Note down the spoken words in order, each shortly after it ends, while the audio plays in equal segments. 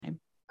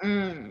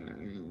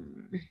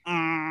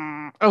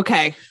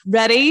Okay,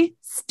 ready,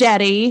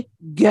 steady,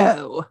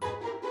 go.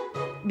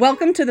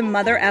 Welcome to the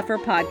Mother Effer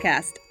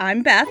podcast.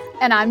 I'm Beth.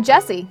 And I'm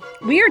Jessy.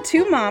 We are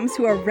two moms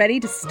who are ready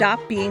to stop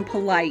being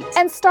polite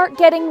and start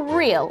getting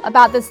real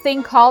about this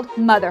thing called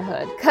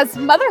motherhood. Because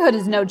motherhood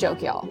is no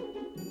joke, y'all.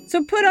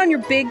 So put on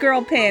your big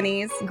girl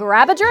panties,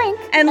 grab a drink,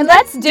 and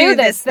let's do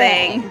this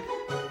thing.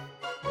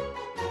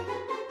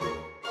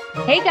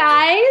 Hey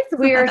guys,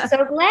 we're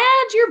so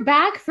glad you're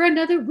back for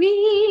another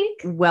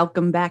week.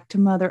 Welcome back to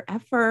Mother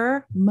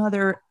Effer,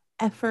 Mother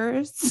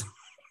Effers.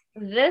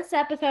 This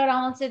episode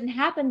almost didn't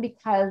happen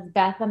because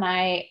Beth and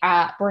I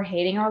were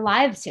hating our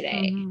lives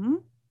today. Mm-hmm.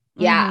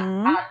 Yeah.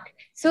 Mm-hmm.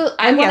 So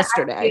and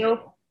yesterday.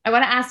 I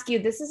want to ask you,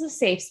 this is a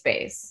safe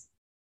space,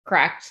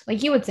 correct?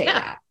 Like you would say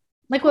that.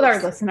 Like with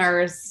our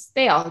listeners,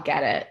 they all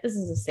get it. This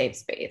is a safe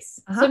space.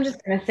 So I'm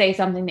just going to say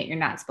something that you're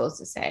not supposed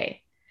to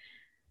say.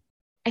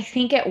 I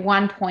think at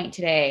one point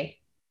today,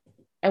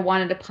 I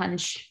wanted to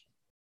punch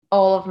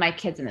all of my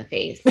kids in the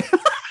face.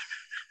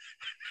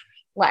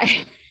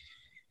 Like,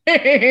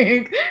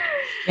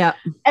 yeah.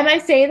 And I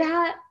say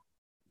that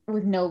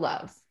with no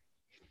love.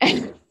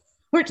 And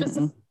we're just,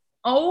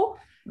 oh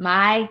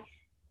my.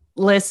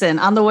 Listen,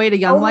 on the way to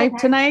Young Life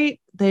tonight,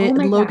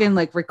 Logan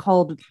God.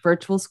 recalled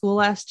virtual school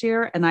last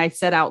year. And I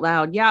said out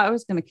loud, yeah, I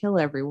was going to kill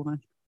everyone.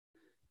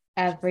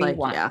 Everyone.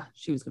 Like, yeah,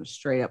 she was going to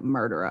straight up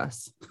murder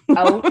us.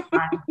 Oh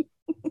my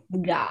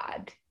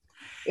God.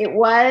 It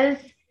was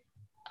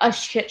a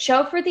shit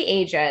show for the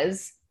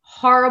ages.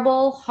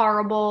 Horrible,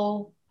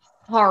 horrible,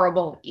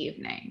 horrible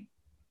evening.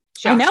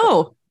 I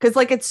know. Because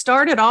like it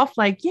started off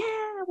like,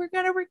 yeah, we're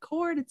going to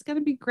record. It's going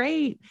to be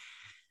great.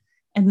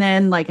 And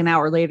then like an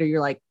hour later, you're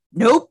like,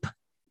 nope,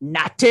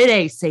 not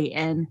today,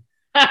 Satan.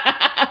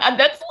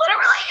 That's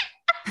literally,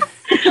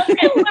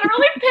 I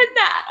literally pinned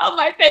that on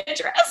my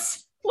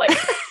Pinterest. Like,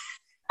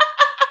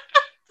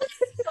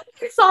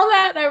 I saw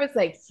that and I was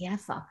like, yeah,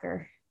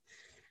 fucker.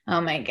 Oh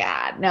my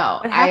God.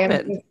 No,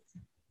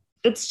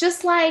 it's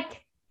just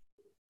like,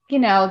 you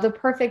know, the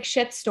perfect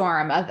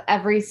shitstorm of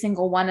every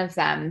single one of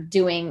them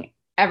doing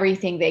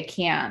everything they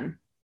can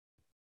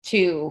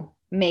to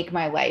make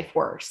my life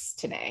worse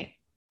today.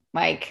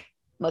 Like,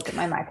 look at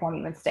my mic won't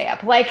even stay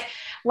up. Like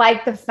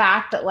the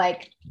fact that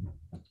like,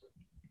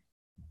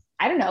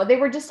 I don't know, they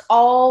were just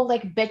all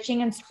like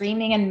bitching and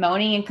screaming and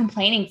moaning and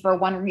complaining for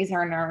one reason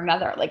or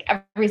another, like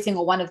every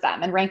single one of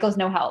them. And Ranko's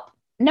no help.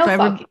 No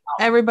fucking help.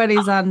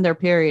 Everybody's on their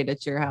period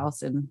at your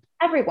house and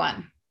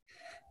everyone.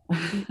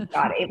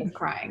 God, Ava's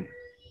crying.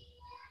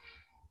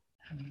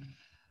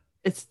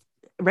 It's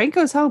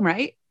Ranko's home,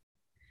 right?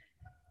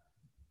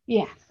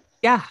 Yeah.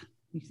 Yeah.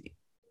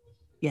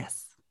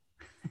 Yes.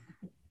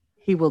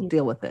 He will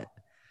deal with it.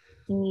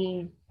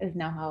 He is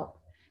no help.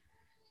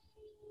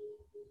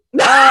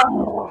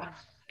 Oh,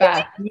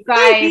 Beth, you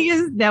guys. He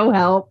is no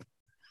help.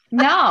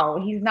 No,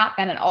 he's not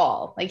been at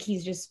all. Like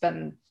he's just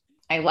been,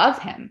 I love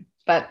him,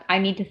 but I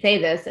need to say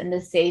this in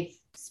this safe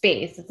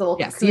space. It's a little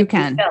yes, you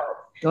can.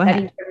 Go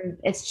ahead.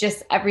 It's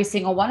just every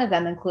single one of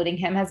them, including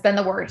him, has been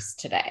the worst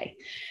today.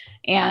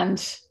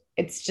 And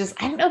it's just,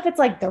 I don't know if it's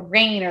like the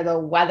rain or the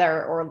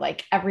weather or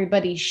like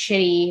everybody's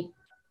shitty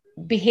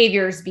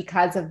behaviors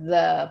because of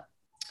the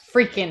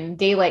freaking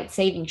daylight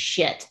saving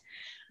shit.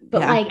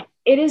 But like,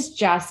 it has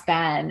just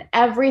been,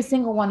 every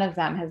single one of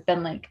them has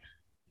been like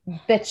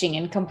bitching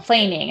and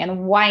complaining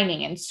and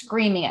whining and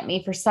screaming at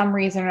me for some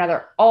reason or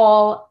another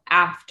all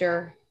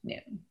afternoon.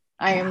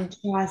 I am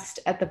just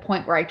at the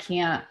point where I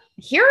can't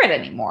hear it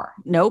anymore.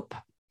 Nope.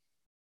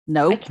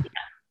 I can't.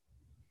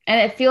 And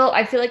I feel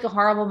like a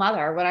horrible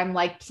mother when I'm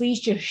like,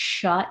 please just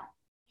shut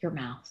your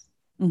mouth.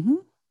 Mm-hmm.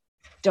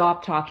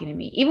 Stop talking to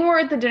me. Even when we're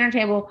at the dinner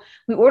table,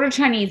 we ordered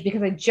Chinese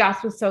because I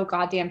just was so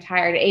goddamn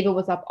tired. Ava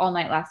was up all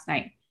night last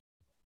night.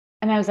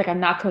 And I was like, I'm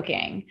not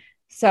cooking.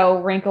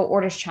 So Ranko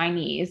orders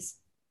Chinese,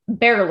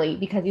 barely,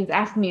 because he was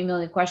asking me a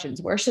million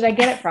questions. Where should I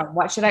get it from?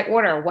 What should I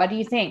order? What do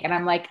you think? And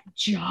I'm like,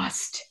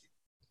 just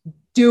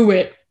do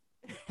it.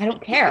 I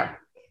don't care.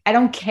 I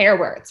don't care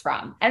where it's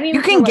from. I mean,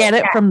 you can get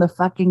it from the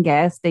fucking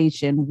gas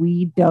station.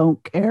 We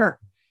don't care.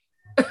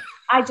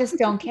 I just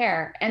don't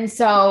care. And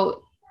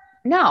so,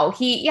 no,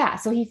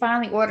 so he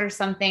finally orders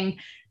something.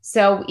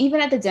 So even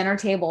at the dinner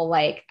table,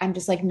 like, I'm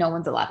just like, no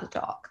one's allowed to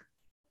talk.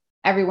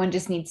 Everyone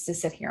just needs to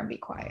sit here and be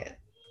quiet.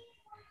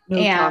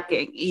 No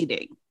talking,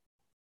 eating.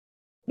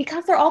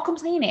 Because they're all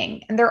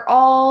complaining and they're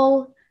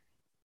all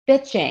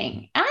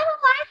bitching. I don't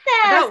like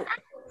that.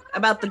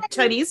 About the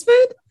Chinese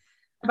food?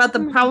 About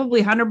the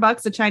probably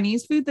 $100 of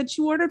Chinese food that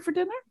you ordered for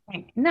dinner?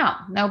 No,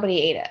 nobody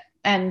ate it.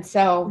 And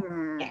so,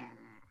 yeah.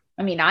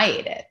 I mean, I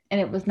ate it and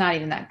it was not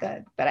even that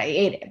good, but I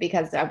ate it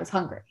because I was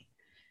hungry.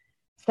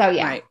 So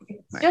yeah,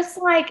 it's just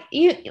like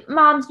you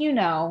moms, you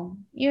know,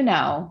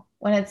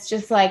 when it's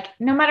just like,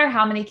 no matter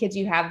how many kids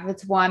you have, if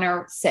it's 1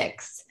 or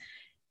 6,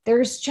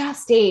 there's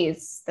just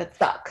days that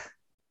suck.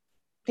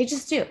 They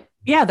just do.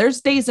 Yeah. There's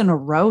days in a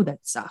row that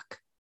suck.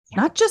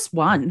 Yeah. Not just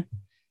one.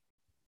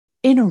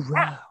 In a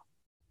row.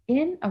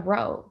 In a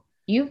row.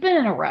 You've been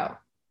in a row.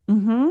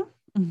 Mm-hmm.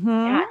 Mm-hmm.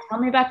 Yeah. Tell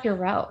me about your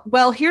row.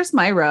 Well, here's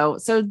my row.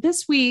 So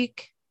this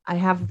week I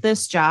have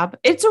this job.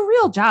 It's a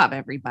real job,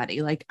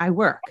 everybody. Like I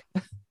work.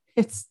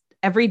 It's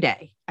every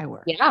day I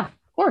work. Yeah,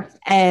 of course.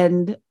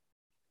 And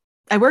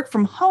I work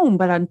from home,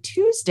 but on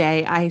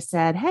Tuesday I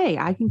said, hey,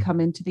 I can come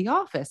into the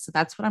office. So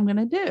that's what I'm going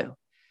to do.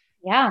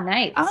 Yeah,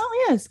 nice.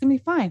 Oh, yeah, it's going to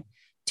be fine.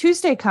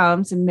 Tuesday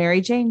comes and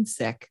Mary Jane's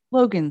sick.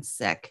 Logan's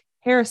sick.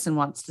 Harrison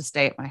wants to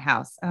stay at my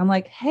house. And I'm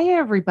like, hey,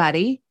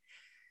 everybody.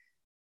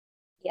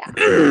 Yeah.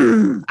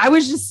 I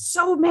was just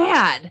so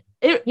mad.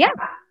 Yeah.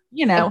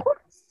 You know,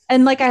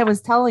 and like I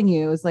was telling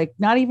you, it was like,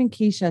 not even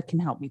Keisha can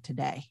help me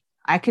today.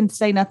 I can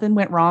say nothing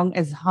went wrong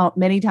as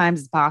many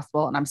times as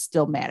possible. And I'm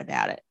still mad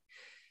about it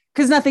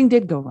because nothing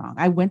did go wrong.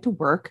 I went to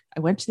work. I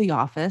went to the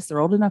office. They're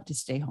old enough to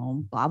stay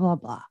home, blah, blah,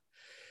 blah.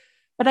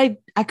 But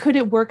I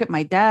couldn't work at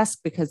my desk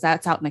because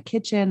that's out in the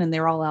kitchen and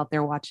they're all out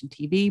there watching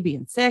TV,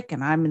 being sick.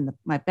 And I'm in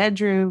my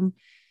bedroom.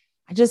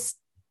 I just,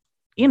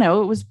 it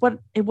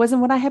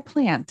wasn't what I had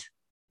planned.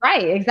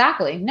 Right.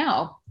 Exactly.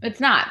 No, it's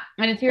not.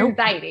 And it's your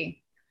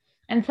anxiety.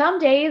 And some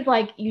days,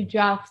 like, you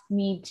just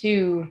need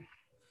to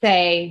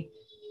say,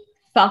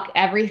 fuck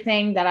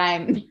everything that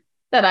I'm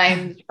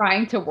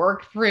trying to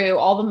work through,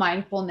 all the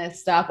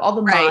mindfulness stuff, all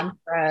the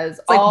mantras.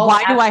 It's like,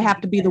 why do I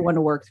have to be the one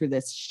to work through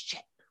this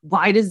shit?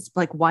 Why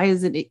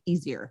isn't it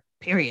easier?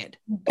 Period.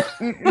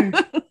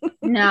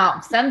 No,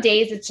 some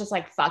days it's just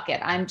like, fuck it.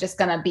 I'm just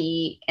going to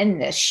be in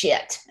this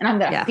shit and I'm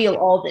going to feel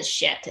all this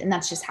shit. And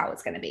that's just how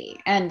it's going to be.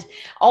 And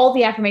all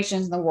the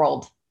affirmations in the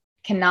world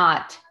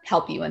cannot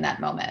help you in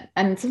that moment.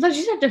 And sometimes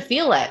you just have to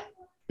feel it.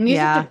 And you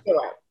just have to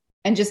feel it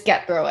and just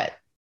get through it.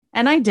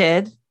 And I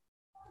did.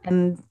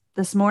 And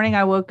this morning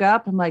I woke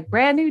up. I'm like,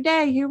 brand new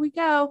day. Here we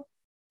go.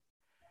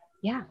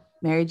 Yeah.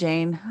 Mary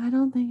Jane, I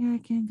don't think I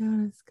can go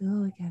to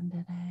school again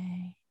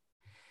today.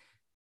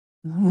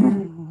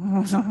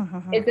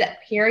 Is it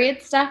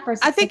period stuff? Or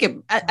I think,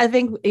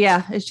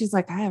 yeah. She's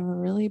like, I have a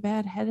really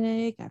bad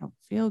headache. I don't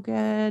feel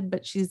good,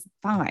 but she's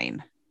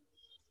fine.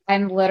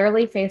 I'm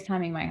literally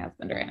FaceTiming my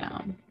husband right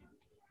now.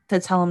 To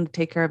tell him to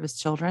take care of his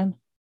children?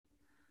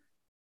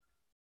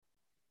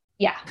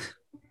 Yeah.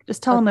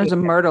 Just tell him there's a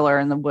murderer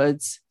in the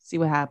woods. See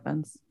what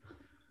happens.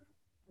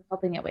 I'm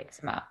hoping it wakes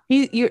him up.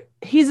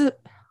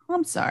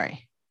 I'm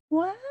sorry.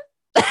 What?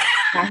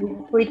 Yeah, he's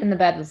asleep in the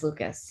bed with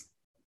Lucas.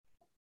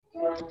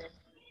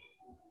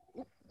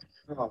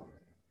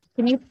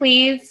 Can you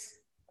please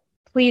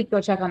go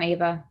check on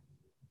Ava?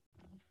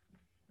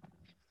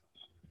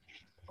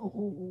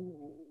 I'm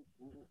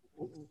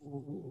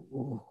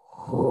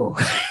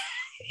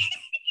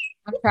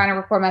trying to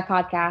record my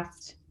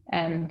podcast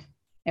and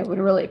I would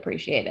really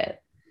appreciate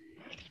it.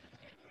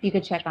 If you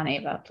could check on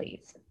Ava,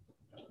 please.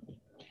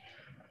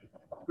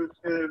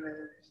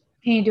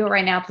 Can you do it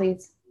right now,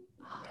 please?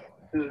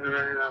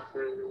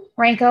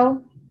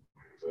 Ranko?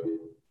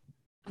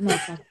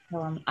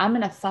 I'm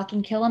gonna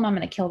fucking kill him. I'm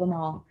gonna kill them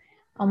all.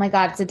 Oh my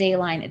God, it's a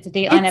Dateline. It's a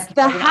Dateline episode.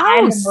 The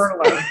house.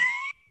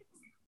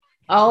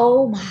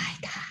 Oh my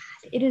God.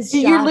 It is.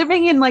 You're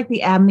living in like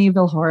the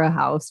Amityville horror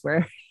house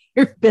where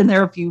you've been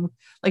there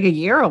a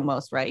year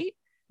almost, right?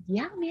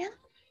 Yeah, man.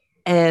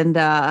 And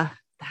the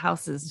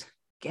house is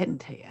getting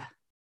to you.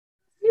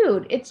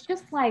 Dude, it's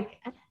just like,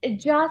 I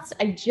just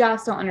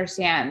don't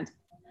understand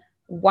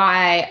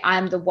why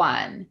I'm the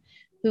one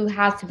who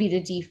has to be the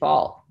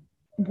default.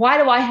 Why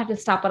do I have to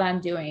stop what I'm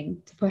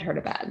doing to put her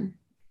to bed?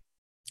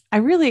 I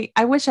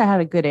wish I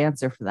had a good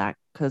answer for that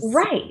because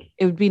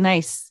it would be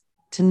nice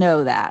to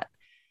know that.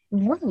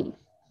 Right.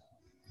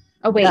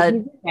 Oh, wait, he's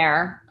in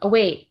there. Oh,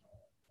 wait.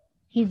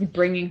 He's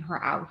bringing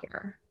her out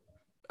here.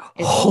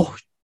 I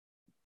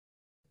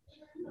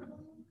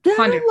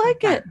don't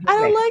like it. I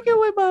don't like it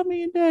when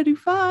mommy and daddy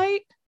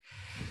fight.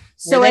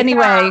 So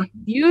anyway,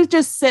 you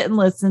just sit and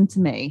listen to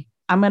me.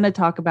 I'm going to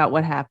talk about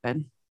what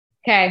happened.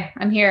 Okay,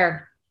 I'm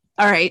here.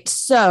 All right.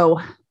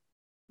 So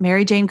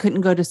Mary Jane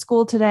couldn't go to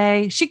school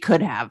today. She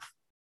could have.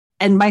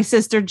 And my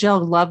sister Jill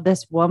loved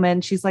this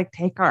woman. She's like,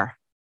 take her,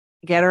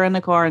 get her in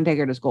the car and take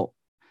her to school.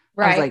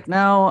 Right. I was like,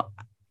 no,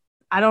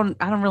 I don't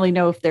really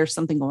know if there's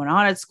something going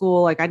on at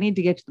school. Like I need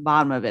to get to the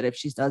bottom of it if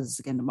she does this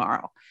again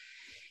tomorrow.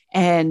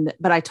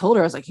 But I told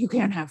her, I was like, you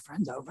can't have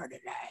friends over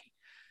today.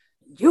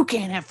 You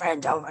can't have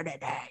friends over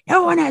today.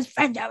 No one has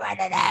friends over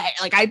today.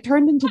 Like I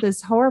turned into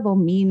this horrible,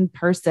 mean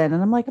person.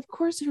 And I'm like, of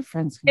course your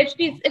friends.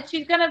 If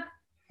she's going to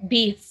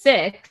be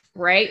sick,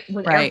 right?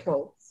 With air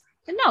quotes.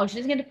 No,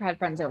 she's going to have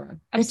friends over.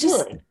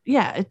 Absolutely.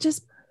 It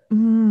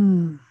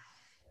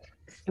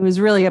was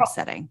really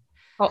upsetting.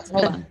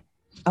 Hold on.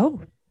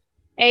 Oh.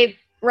 Hey,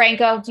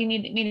 Ranko, do you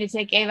need me to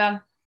take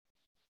Ava?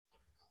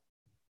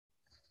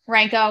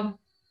 Ranko.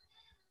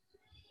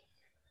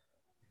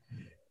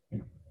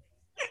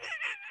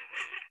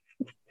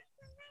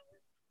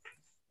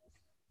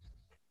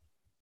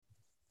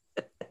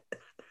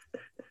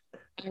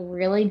 I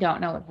really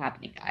don't know what's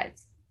happening,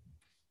 guys.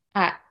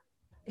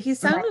 He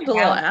sounded a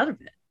little out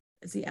of it.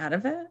 Is he out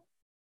of it?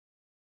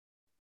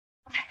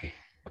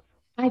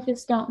 I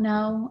just don't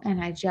know.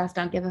 And I just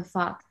don't give a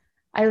fuck.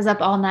 I was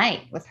up all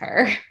night with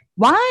her.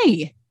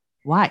 Why?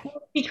 Why?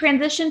 She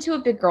transitioned to a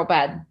big girl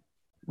bed.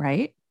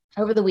 Right.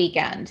 Over the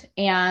weekend,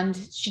 and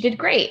she did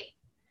great.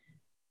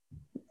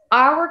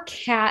 Our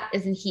cat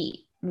is in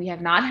heat. We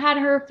have not had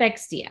her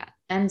fixed yet.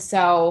 And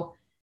so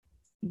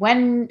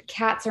when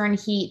cats are in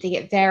heat, they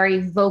get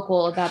very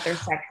vocal about their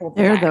sexual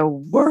They're desire. the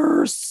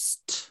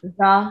worst.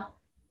 The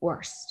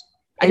worst.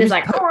 It is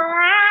like,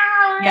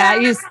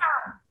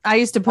 I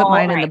used to put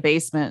mine in the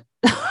basement.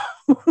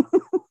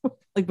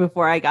 Like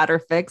before I got her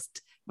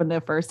fixed, when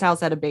the first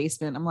house had a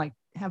basement, I'm like,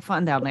 have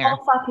fun down there.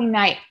 All fucking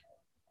night.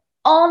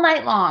 All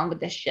night long with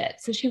this shit.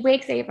 So she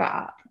wakes Ava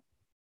up.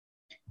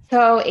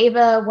 So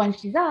Ava, when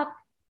she's up,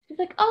 she's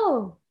like,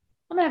 oh,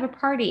 I'm going to have a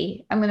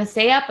party. I'm going to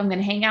stay up. I'm going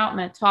to hang out. I'm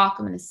going to talk.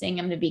 I'm going to sing.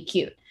 I'm going to be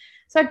cute.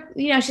 So,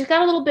 she's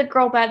got a little big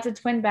girl bed. It's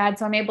a twin bed.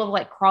 So I'm able to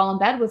like crawl in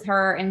bed with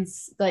her and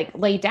like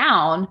lay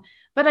down,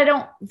 but I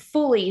don't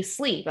fully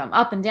sleep. I'm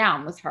up and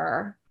down with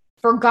her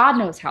for God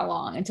knows how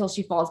long until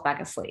she falls back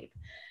asleep.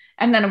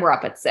 And then we're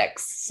up at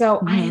 6.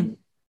 So I'm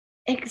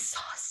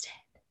exhausted.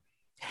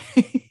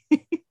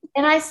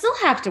 And I still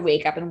have to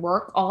wake up and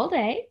work all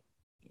day.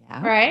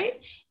 Yeah.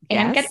 Right.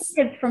 And get the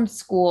kids from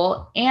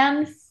school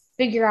and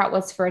figure out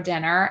what's for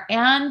dinner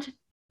and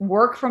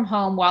work from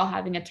home while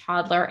having a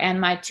toddler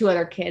and my 2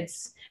 other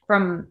kids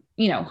from,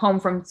 home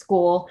from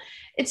school.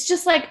 It's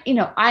just like,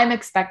 I'm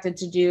expected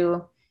to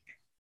do,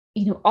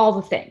 all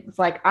the things.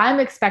 Like I'm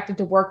expected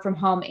to work from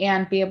home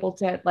and be able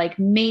to like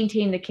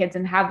maintain the kids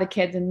and have the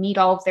kids and meet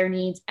all of their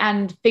needs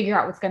and figure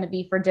out what's going to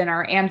be for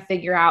dinner and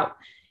figure out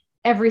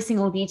every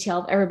single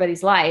detail of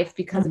everybody's life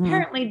because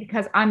apparently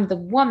because I'm the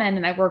woman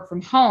and I work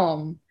from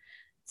home,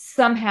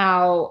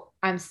 somehow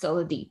I'm still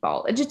the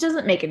default. It just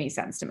doesn't make any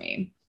sense to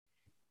me.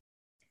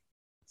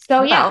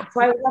 So so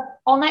I was up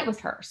all night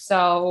with her.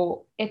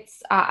 So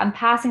it's, I'm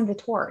passing the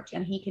torch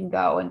and he can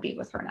go and be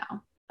with her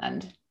now.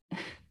 And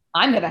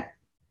I'm going to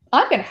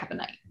have a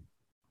night.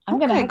 I'm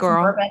going to have some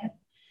bourbon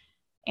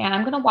and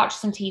I'm going to watch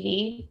some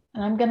TV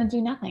and I'm going to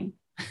do nothing.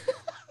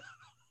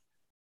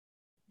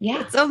 Yeah.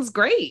 That sounds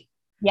great.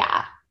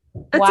 Yeah.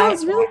 That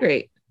sounds really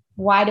great.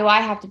 Why do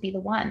I have to be the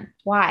one?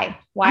 Why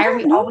are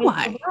we always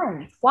the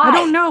one? Why? I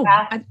don't know.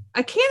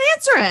 I can't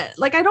answer it.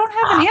 Like, I don't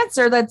have an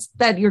answer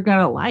that you're going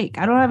to like.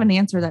 I don't have an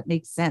answer that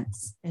makes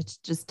sense. It's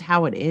just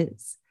how it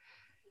is.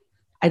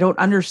 I don't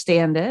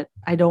understand it.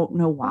 I don't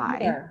know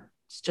why.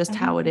 It's just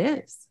how it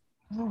is.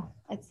 Oh,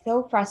 it's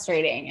so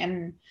frustrating.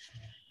 And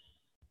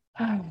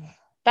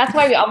that's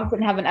why we almost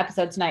didn't have an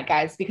episode tonight,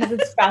 guys, because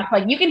it's fast.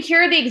 Like you can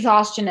hear the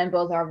exhaustion in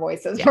both our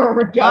voices. Yeah. Where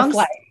we're just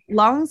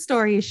long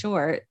story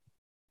short,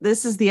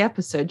 this is the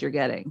episode you're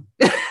getting.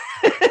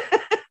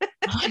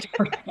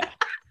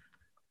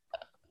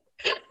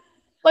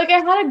 Like I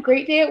had a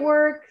great day at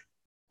work,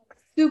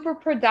 super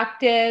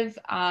productive.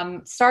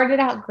 Started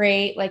out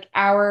great. Like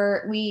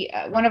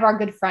one of our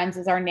good friends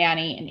is our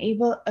nanny and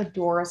Ava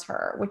adores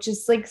her, which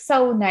is like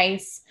so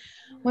nice.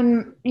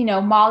 When,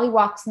 Molly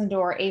walks in the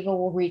door, Ava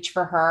will reach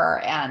for her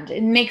and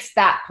it makes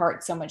that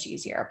part so much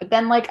easier. But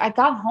then like I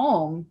got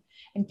home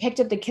and picked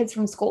up the kids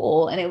from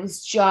school and it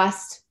was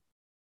just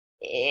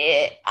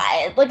like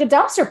a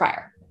dumpster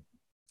fire.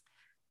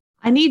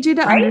 I need you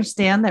to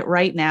understand that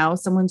right now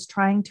someone's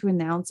trying to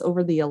announce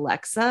over the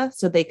Alexa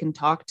so they can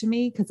talk to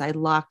me because I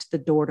locked the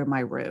door to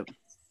my room.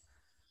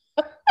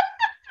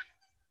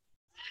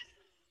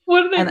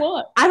 What do they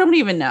want? I don't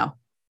even know.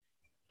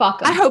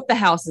 Fuck 'em. I hope the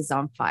house is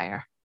on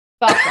fire.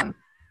 Fuck them.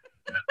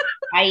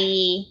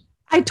 Bye.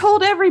 I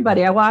told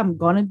everybody, I'm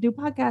going to do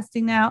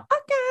podcasting now.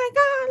 Okay,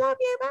 God, I love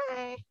you.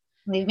 Bye.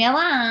 Leave me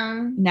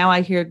alone. Now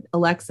I hear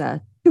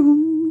Alexa.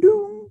 Doom,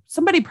 doom.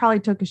 Somebody probably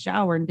took a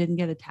shower and didn't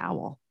get a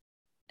towel.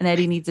 And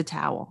Eddie needs a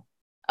towel.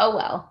 Oh,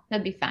 well, he'll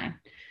be fine.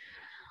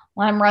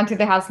 Let him run through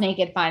the house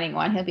naked, finding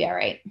one. He'll be all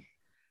right.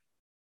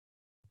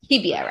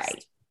 He'd be all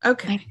right.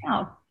 Okay. I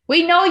know.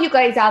 We know you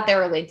guys out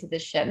there relate to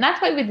this shit. And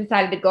that's why we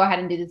decided to go ahead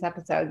and do this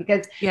episode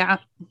because you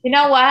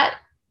know what?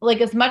 Like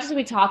as much as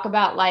we talk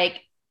about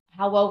like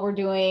how well we're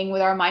doing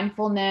with our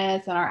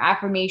mindfulness and our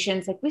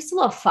affirmations, like we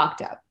still have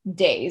fucked up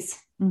days.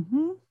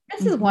 Mm-hmm.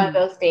 This is one of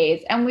those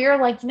days. And we were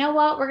like, you know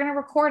what? We're going to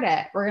record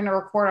it. We're going to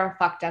record our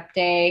fucked up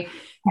day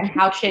and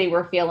how shitty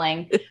we're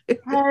feeling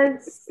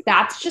because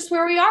that's just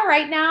where we are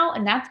right now.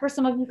 And that's where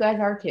some of you guys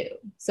are too.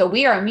 So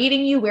we are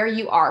meeting you where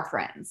you are,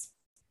 friends.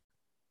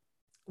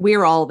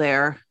 We're all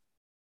there.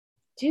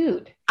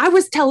 Dude. I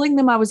was telling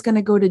them I was going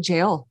to go to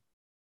jail.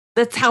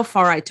 That's how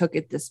far I took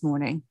it this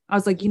morning. I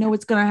was like, you know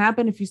what's going to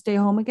happen if you stay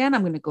home again? I'm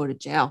going to go to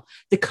jail.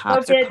 The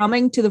cops are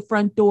coming to the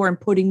front door and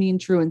putting me in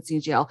truancy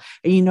jail.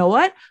 And you know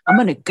what? I'm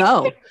going to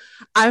go.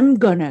 I'm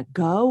going to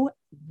go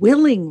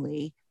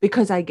willingly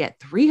because I get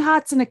 3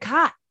 hots and a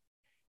cot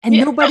and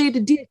nobody to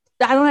do.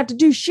 I don't have to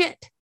do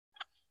shit.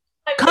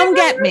 Come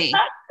get me.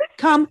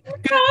 Come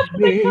get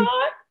me. I've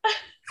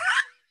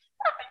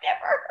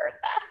never heard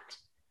that.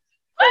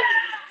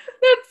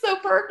 That's so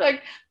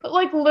perfect. But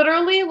like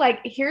literally, like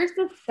here's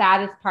the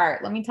saddest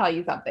part. Let me tell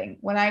you something.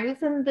 When I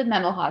was in the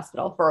mental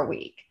hospital for a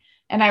week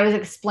and I was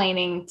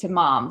explaining to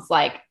moms,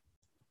 like,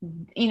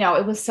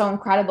 it was so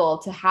incredible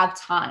to have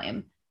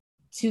time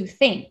to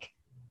think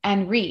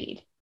and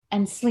read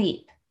and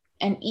sleep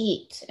and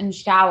eat and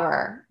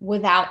shower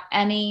without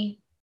any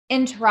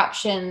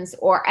interruptions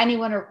or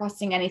anyone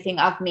requesting anything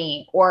of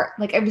me, or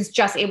like I was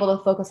just able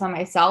to focus on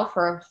myself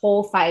for a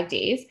whole 5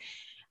 days,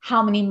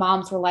 how many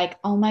moms were like,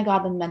 oh my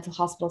God, the mental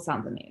hospital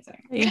sounds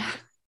amazing. Yeah.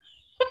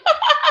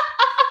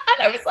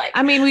 I was like,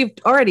 I mean, we've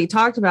already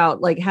talked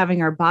about like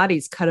having our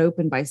bodies cut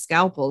open by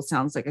scalpels.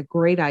 Sounds like a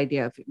great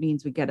idea if it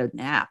means we get a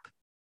nap.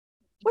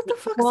 What the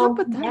fuck's up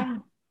with that?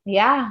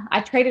 Yeah.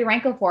 I traded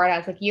Ranko for it. I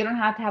was like, you don't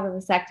have to have a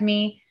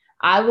vasectomy.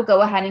 I will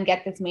go ahead and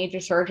get this major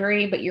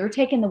surgery, but you're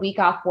taking the week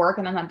off work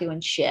and I'm not doing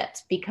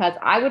shit, because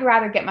I would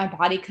rather get my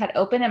body cut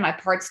open and my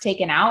parts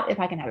taken out if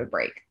I can have a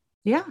break.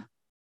 Yeah.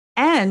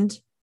 And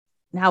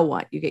now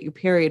what? You get your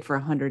period for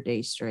 100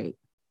 days straight.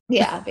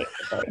 Yeah,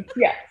 basically.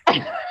 Yeah.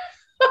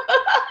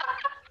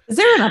 Is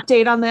there an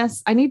update on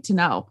this? I need to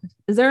know.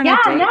 Is there an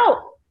update?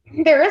 No,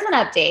 there is an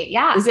update.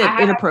 Yeah. Is it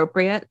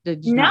inappropriate?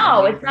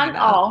 No, it's not at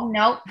all.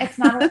 No, it's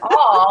not at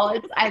all.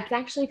 It's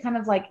actually kind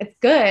of like, it's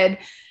good.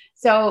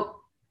 So,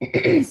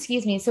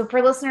 excuse me. So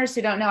for listeners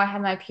who don't know, I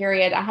had my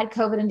period. I had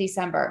COVID in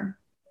December.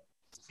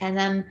 And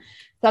then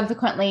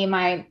subsequently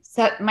my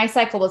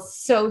cycle was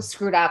so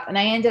screwed up. And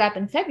I ended up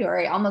in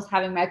February almost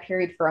having my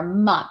period for a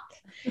month.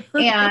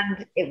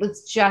 And it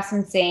was just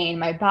insane.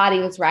 My body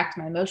was wrecked.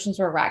 My emotions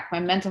were wrecked.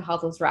 My mental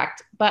health was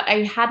wrecked. But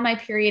I had my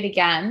period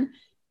again,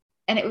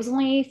 and it was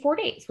only 4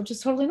 days, which is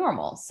totally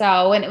normal.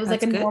 So, and it was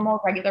like a normal,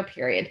 regular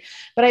period.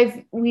 But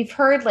we've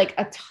heard like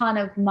a ton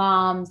of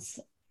moms,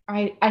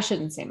 I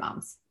shouldn't say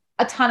moms,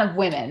 a ton of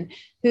women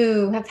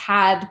who have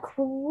had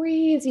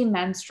crazy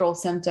menstrual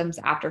symptoms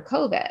after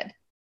COVID.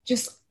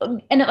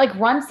 And it like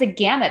runs the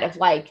gamut of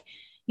like,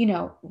 you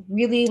know,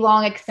 really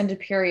long extended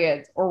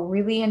periods or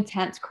really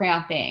intense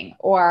cramping,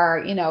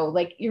 or, you know,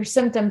 like your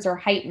symptoms are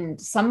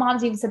heightened. Some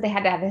moms even said they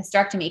had to have a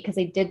hysterectomy because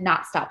they did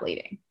not stop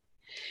bleeding.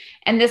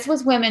 And this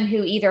was women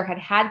who either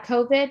had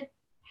COVID,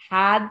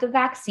 had the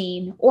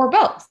vaccine, or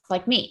both,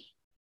 like me.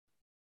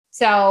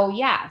 So,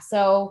 yeah.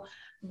 So,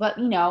 but,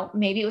 you know,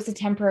 maybe it was a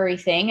temporary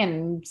thing.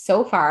 And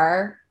so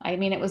far, I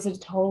mean, it was a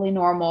totally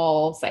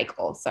normal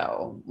cycle.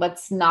 So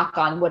let's knock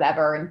on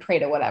whatever and pray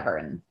to whatever.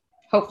 And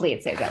hopefully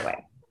it stays that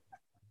way.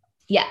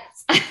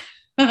 Yes.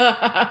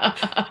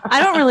 I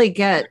don't really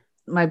get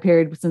my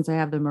period since I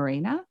have the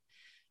Mirena,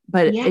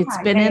 but it's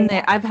been in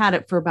there. I've had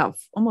it for about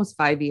almost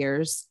 5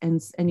 years. And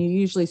you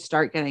usually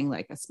start getting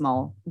like a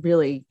small,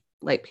 really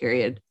light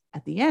period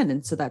at the end.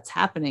 And so that's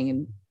happening.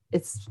 And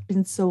it's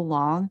been so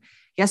long.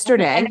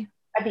 Yesterday.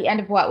 At the end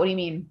of what? What do you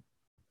mean?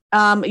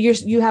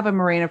 You have a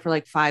Mirena for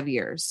like 5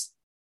 years.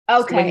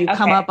 Okay. So when you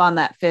come up on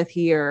that 5th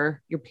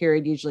year, your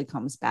period usually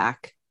comes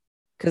back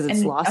because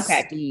it's lost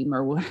steam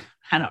or what.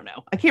 I don't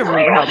know. I can't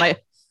remember how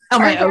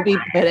my OB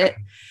put it.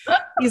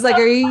 He's like,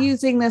 are you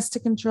using this to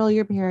control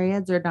your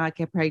periods or not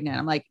get pregnant?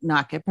 I'm like,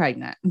 not get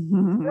pregnant.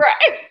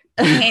 Right.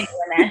 Ain't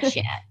doing that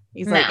shit.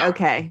 He's like,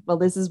 okay, well,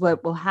 this is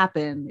what will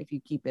happen if you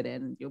keep it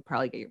in. You'll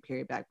probably get your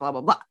period back, blah,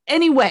 blah, blah.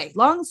 Anyway,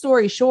 long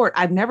story short,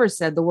 I've never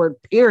said the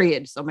word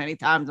period so many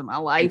times in my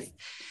life.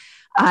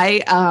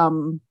 I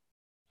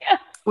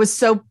was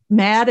so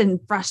mad and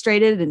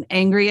frustrated and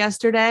angry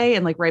yesterday.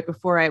 And like right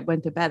before I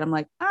went to bed, I'm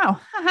like,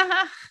 oh,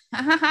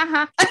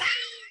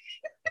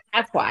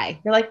 that's why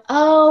you're like,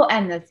 oh,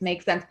 and this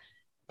makes sense.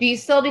 Do you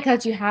still,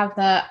 because you have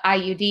the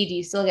IUD, do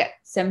you still get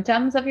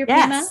symptoms of your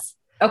PMS?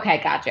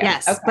 Okay. Gotcha.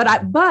 Yes. Okay.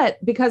 But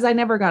because I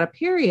never got a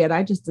period,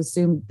 I just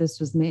assumed this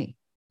was me.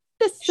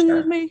 This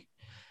is me.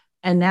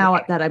 And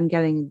now that I'm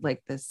getting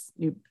like this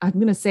new, I'm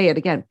going to say it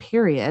again,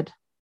 period.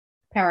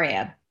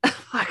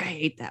 Fuck, I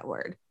hate that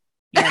word.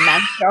 Your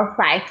menstrual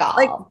cycle.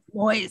 Like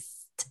moist.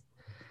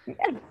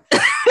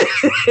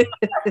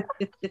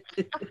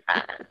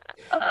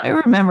 I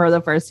remember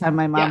the first time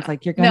my mom's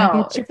like, you're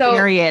gonna get your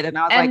period, and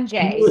I was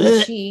MJ, like,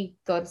 did she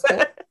go to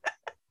school?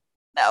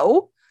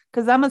 No,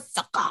 because I'm a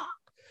sucker.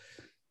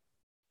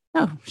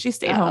 No, she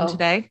stayed home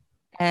today,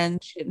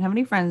 and she didn't have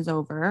any friends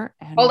over.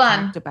 And Hold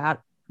on,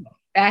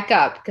 back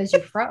up because you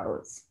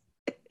froze.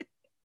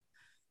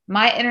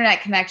 My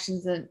internet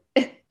connection's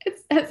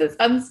it's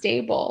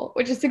unstable,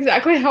 which is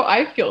exactly how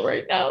I feel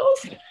right now.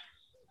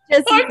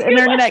 Jesse's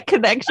internet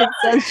connection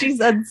says she's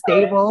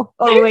unstable.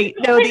 Oh wait,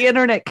 no, the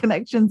internet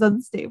connection's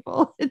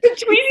unstable.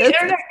 Between the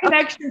internet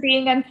connection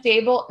being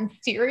unstable and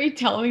Siri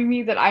telling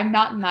me that I'm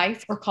not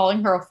nice for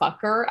calling her a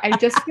fucker, I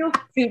just feel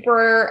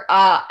super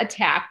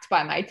attacked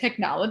by my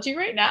technology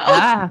right now.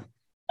 Ah,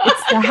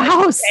 it's the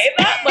house. Say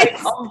that? Like,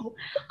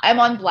 I'm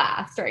on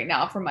blast right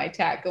now for my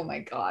tech. Oh my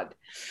God.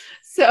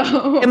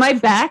 So am I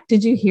back?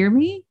 Did you hear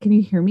me? Can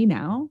you hear me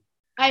now?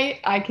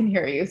 I can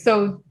hear you.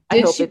 So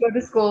did she go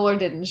to school or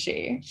didn't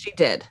she? She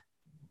did.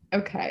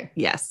 Okay.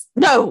 Yes.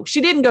 No,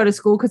 she didn't go to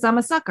school because I'm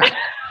a sucker.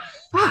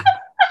 Fuck.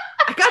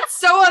 I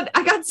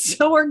got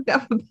so worked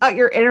up about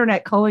your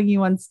internet calling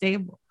you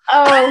unstable.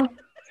 Oh,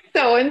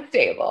 so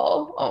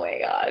unstable. Oh my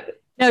God.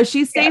 No,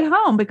 she stayed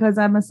home because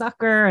I'm a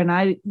sucker.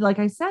 And like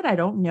I said, I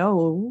don't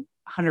know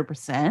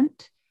 100%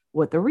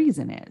 what the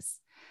reason is.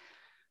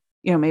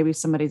 You know, maybe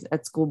somebody's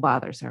at school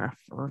bothers her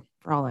for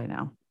all I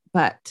know.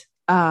 But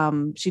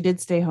she did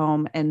stay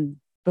home, and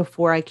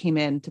before I came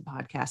into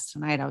podcast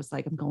tonight, I was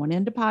like, I'm going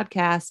into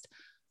podcast.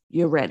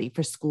 You're ready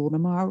for school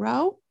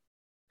tomorrow?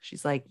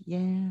 She's like, yeah.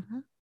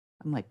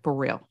 I'm like, for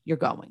real, you're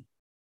going.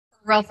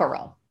 For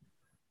real.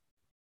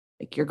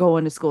 Like, you're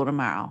going to school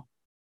tomorrow,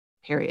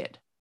 period.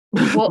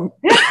 Well,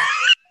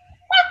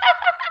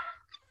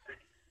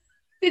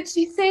 did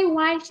she say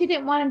why she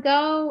didn't want to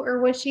go,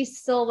 or was she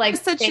still like?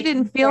 She said she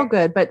didn't feel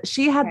good, but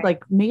she had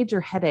like major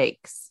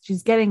headaches.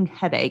 She's getting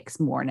headaches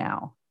more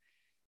now.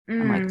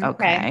 I'm like,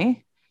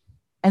 okay.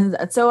 And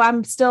so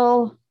I'm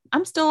still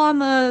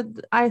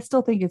on I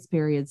still think it's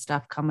period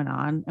stuff coming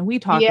on. And we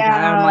talked about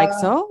it. I'm like,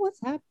 so what's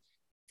happening?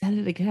 Said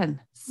it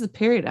again. This is a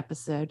period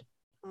episode.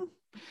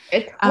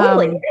 It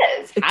totally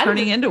is. It's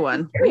turning into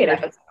one. Period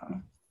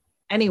episode.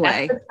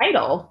 Anyway. That's the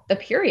title, the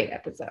period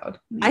episode.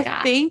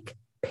 I think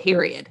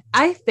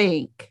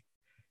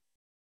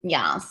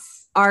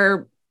yes.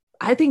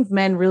 I think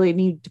men really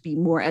need to be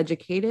more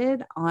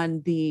educated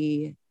on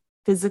the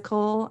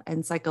physical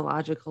and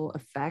psychological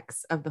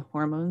effects of the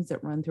hormones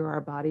that run through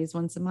our bodies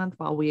once a month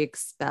while we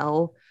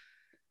expel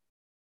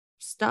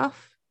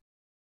stuff.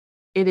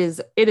 It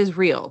is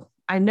real.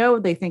 I know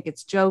they think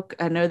it's joke.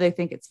 I know they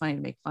think it's funny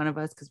to make fun of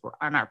us because we're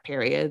on our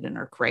period and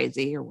are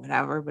crazy or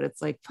whatever, but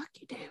it's like, fuck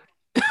you,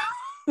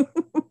 dude.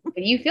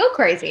 You feel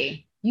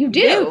crazy. You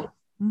do.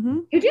 Mm-hmm.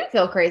 You do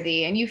feel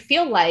crazy, and you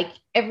feel like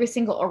every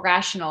single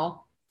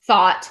irrational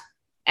thought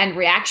and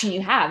reaction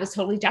you have is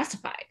totally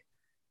justified.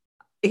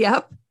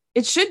 Yep.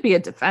 It should be a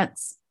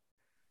defense.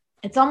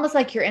 It's almost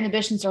like your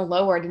inhibitions are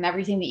lowered and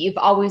everything that you've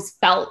always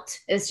felt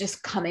is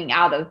just coming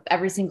out of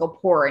every single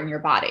pore in your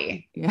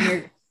body. Yeah. And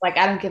you're like,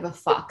 I don't give a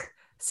fuck.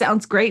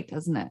 Sounds great,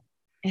 doesn't it?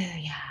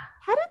 Yeah.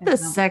 How did the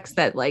sex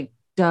that like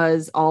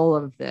does all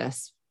of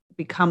this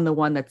become the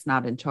one that's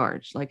not in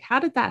charge? Like, how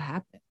did that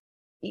happen?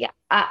 Yeah.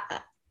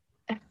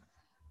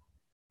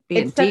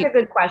 It's such a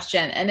good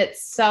question. And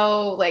it's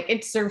so like,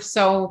 it serves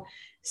so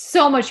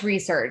much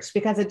research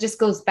because it just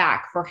goes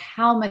back for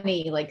how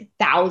many, like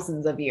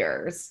thousands of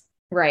years,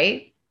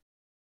 right?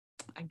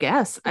 I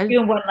guess.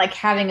 Even when like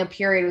having a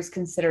period was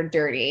considered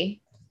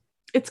dirty.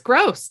 It's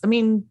gross. I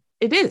mean,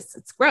 it is.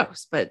 It's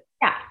gross, but.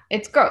 Yeah,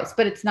 it's gross,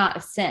 but it's not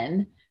a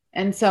sin.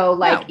 And so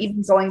like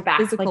even going back,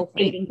 like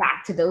dating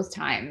back to those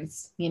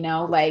times, you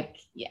know, like,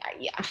 yeah.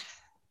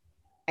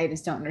 I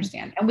just don't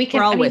understand. And we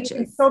can, we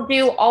can still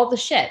do all the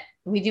shit.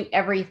 We do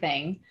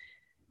everything,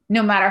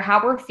 no matter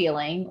how we're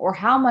feeling or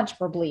how much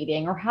we're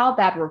bleeding or how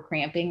bad we're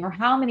cramping or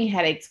how many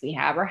headaches we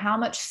have or how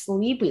much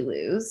sleep we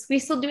lose. We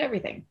still do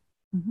everything.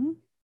 Mm-hmm.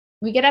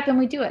 We get up and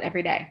we do it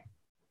every day.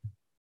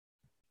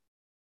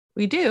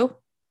 We do.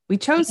 We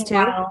chose to.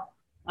 Well,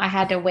 I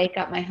had to wake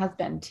up my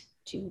husband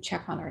to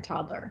check on our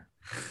toddler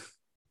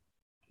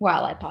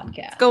while I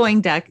podcast.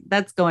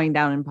 That's going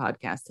down in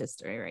podcast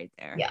history right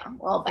there. Yeah.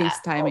 Well,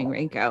 FaceTiming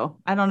Rinko.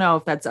 I don't know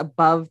if that's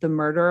above the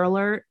murder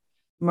alert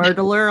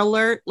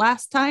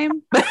last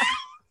time.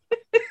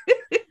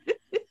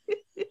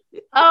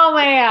 Oh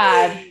my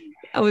God.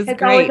 That was it's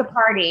great. Always a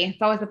party.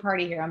 It's always a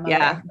party here on Mother.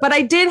 Yeah. But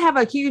I did have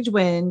a huge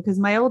win because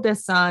my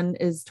oldest son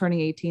is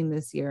turning 18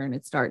 this year and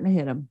it's starting to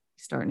hit him.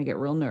 He's starting to get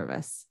real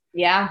nervous.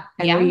 Yeah.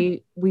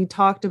 And we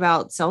talked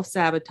about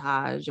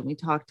self-sabotage and we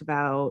talked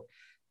about,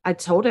 I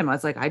told him, I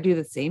was like, I do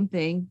the same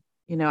thing.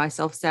 You know, I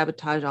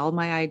self-sabotage all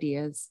my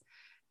ideas.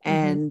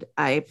 And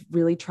I've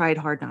really tried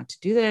hard not to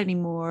do that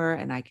anymore.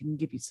 And I can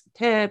give you some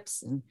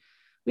tips. And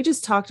we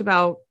just talked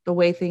about the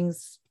way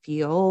things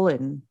feel.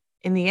 And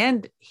in the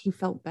end, he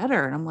felt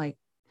better. And I'm like,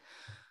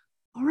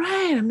 all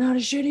right, I'm not a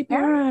shitty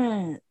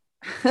parent.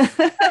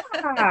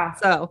 Yeah.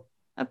 So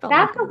I felt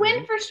that's a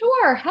win for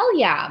sure. Hell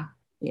yeah.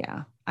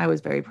 Yeah. I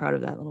was very proud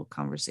of that little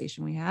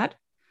conversation we had.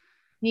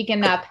 You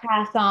can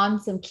pass on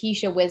some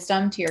Keisha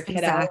wisdom to your kiddo.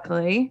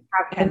 Exactly.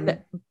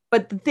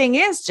 But the thing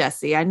is,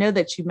 Jessy, I know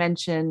that you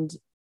mentioned,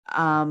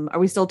 are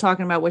we still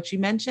talking about what you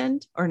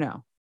mentioned or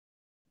no?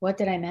 What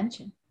did I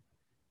mention?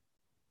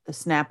 The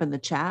snap in the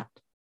chat.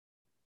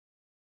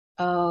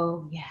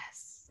 Oh,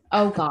 yes.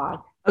 Oh, God.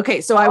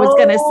 Okay. So I was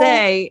going to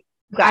say,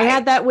 I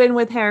had that win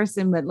with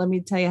Harrison, but let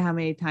me tell you how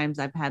many times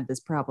I've had this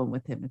problem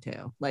with him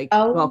too. Like,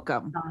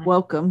 welcome.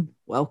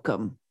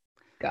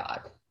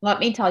 God, let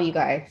me tell you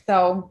guys.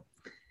 So,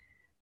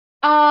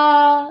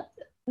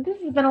 this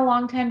has been a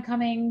long time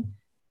coming.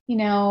 You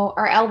know,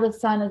 our eldest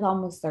son is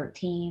almost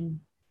 13.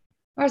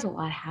 There's a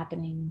lot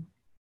happening,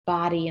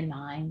 body and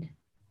mind.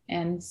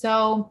 And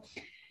so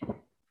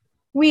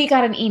we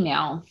got an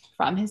email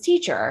from his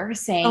teacher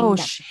saying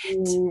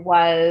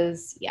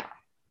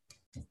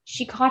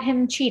she caught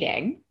him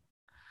cheating.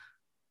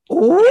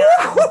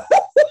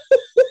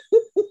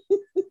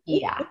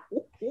 Yeah.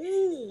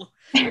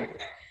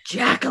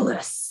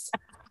 Jackalus.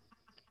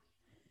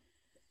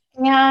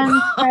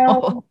 And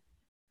so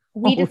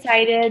we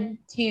decided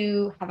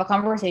to have a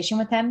conversation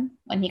with him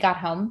when he got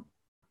home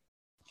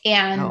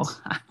and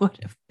I would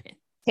have been.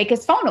 Take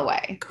his phone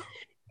away.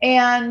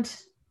 And,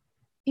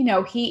 you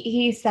know,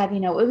 he said, you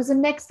know, it was a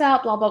mix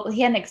up, blah, blah, blah.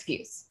 He had an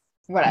excuse,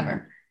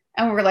 whatever.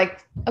 And we were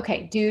like,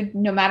 okay, dude,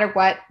 no matter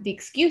what the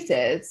excuse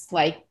is,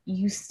 like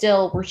you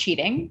still were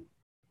cheating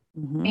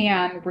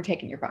and we're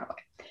taking your phone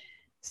away.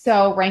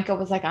 So Ranko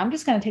was like, I'm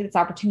just going to take this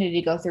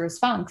opportunity to go through his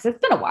phone because it's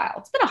been a while.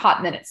 It's been a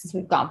hot minute since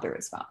we've gone through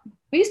his phone.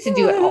 We used to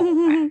do it all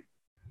the time.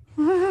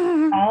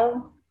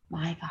 Oh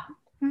my God.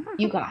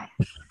 You guys.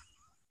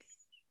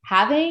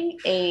 Having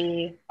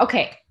a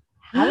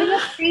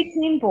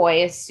preteen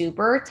boy is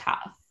super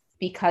tough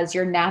because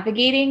you're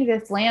navigating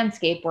this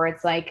landscape where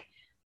it's like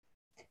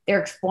they're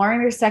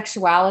exploring their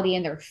sexuality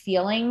and their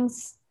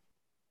feelings,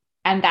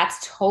 and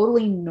that's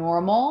totally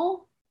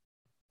normal.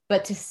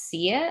 But to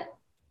see it,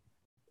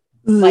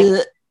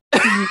 like,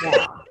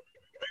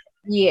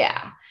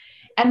 yeah.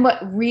 And what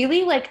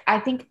really, like, I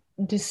think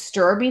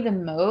disturbed me the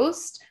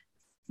most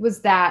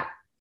was that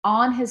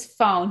on his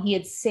phone, he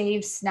had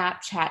saved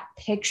Snapchat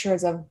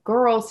pictures of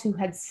girls who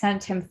had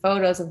sent him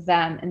photos of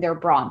them in their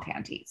bra and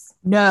panties.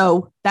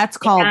 No, that's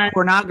called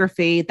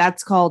pornography.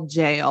 That's called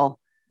jail.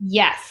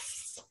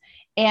 Yes.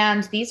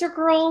 And these are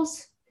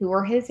girls who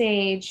are his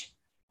age,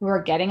 who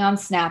are getting on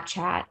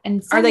Snapchat.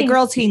 And are they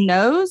girls he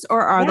knows,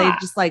 or are they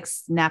just like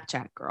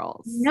Snapchat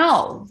girls?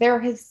 No, they're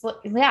his,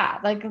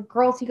 like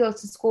girls he goes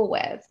to school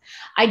with.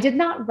 I did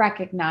not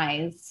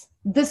recognize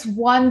this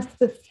one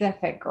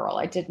specific girl.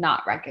 I did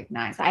not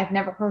recognize. I've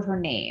never heard her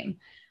name,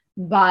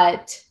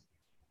 but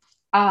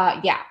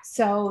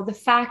so the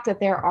fact that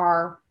there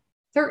are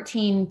 12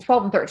 and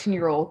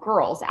 13-year-old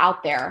girls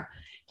out there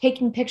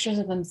taking pictures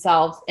of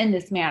themselves in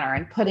this manner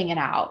and putting it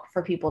out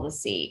for people to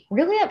see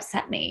really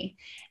upset me.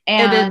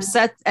 And it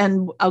upsets.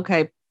 And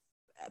okay,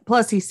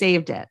 plus he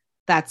saved it.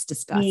 That's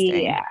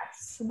disgusting.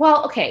 Yes.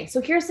 Well, okay. So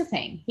here's the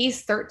thing.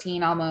 He's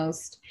 13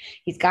 almost.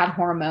 He's got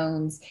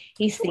hormones.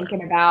 He's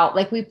thinking about,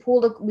 like, we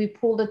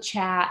pulled a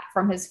chat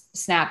from his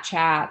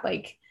Snapchat,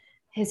 like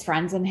his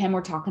friends and him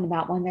were talking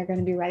about when they're going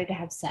to be ready to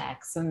have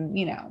sex, and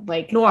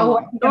like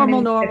normal.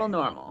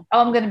 Oh,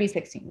 I'm going to be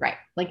 16. Right.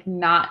 Like,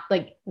 not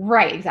like,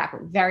 right. Exactly.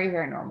 Very,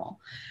 very normal.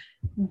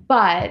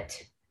 But,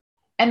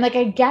 and like,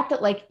 I get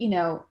that, like,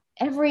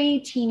 every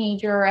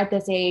teenager at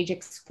this age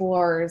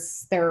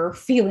explores their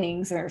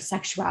feelings and their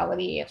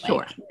sexuality.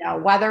 Sure.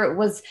 Like, whether it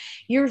was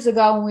years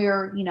ago when we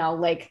were,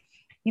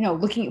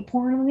 looking at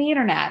porn on the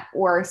internet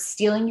or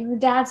stealing your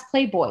dad's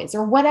Playboys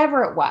or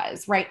whatever it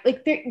was, right?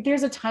 Like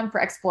there's a time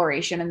for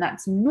exploration, and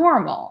that's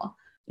normal.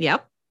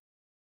 Yep.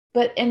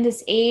 But in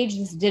this age,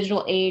 this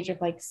digital age of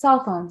like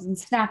cell phones and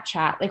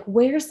Snapchat, like,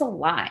 where's the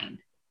line?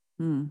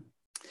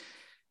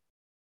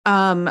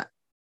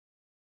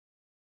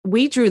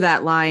 We drew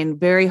that line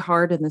very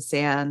hard in the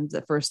sand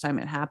the first time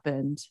it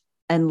happened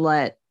and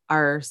let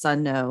our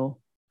son know,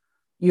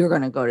 you're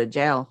going to go to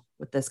jail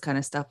with this kind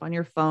of stuff on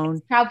your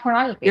phone. Child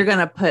pornography. You're going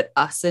to put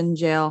us in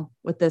jail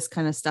with this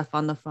kind of stuff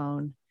on the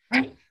phone.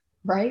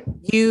 Right.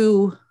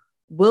 You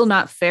will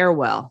not fare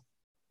well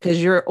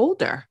because you're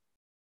older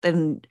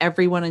than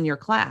everyone in your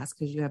class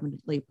because you have a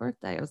late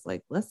birthday. I was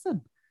like,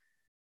 listen,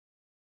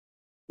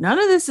 none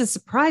of this is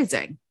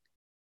surprising,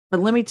 but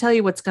let me tell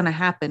you what's going to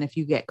happen if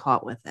you get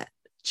caught with it.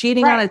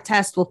 Cheating on a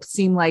test will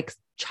seem like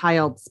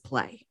child's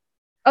play.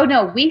 Oh,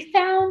 no. We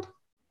found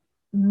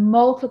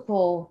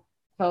multiple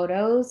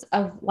photos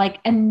of like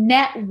a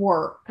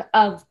network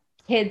of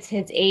kids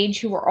his age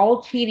who were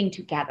all cheating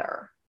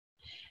together.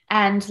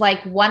 And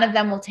like one of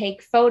them will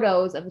take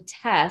photos of a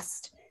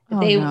test that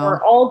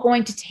were all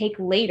going to take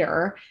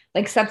later,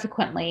 like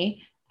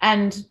subsequently,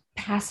 and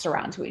passed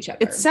around to each other.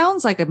 It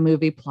sounds like a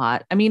movie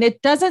plot. I mean,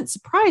 it doesn't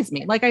surprise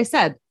me. Like I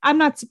said, I'm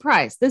not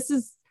surprised.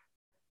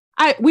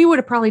 We would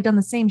have probably done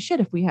the same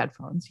shit if we had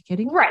phones. You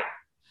kidding? Right.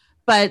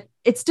 But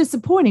it's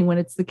disappointing when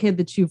it's the kid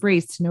that you've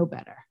raised to know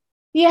better.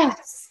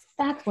 Yes,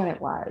 that's what it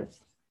was.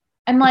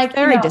 And like, it's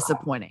very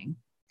disappointing.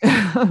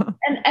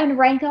 and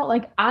Ranko,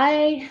 like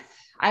I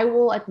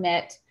will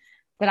admit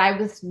that I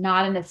was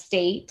not in a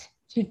state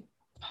to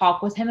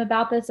talk with him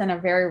about this in a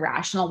very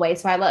rational way.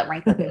 So I let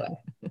Ranko do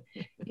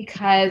it.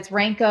 Because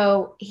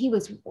Ranko, he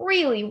was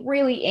really,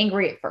 really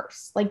angry at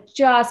first, like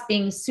just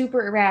being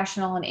super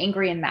irrational and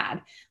angry and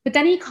mad. But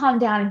then he calmed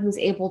down and he was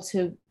able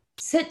to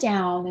sit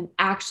down and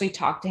actually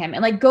talk to him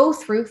and like go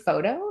through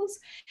photos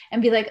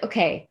and be like,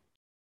 okay,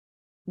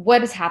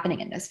 what is happening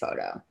in this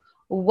photo?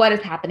 What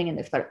is happening in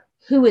this photo?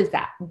 Who is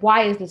that?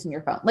 Why is this in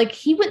your phone? Like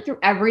he went through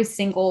every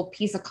single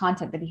piece of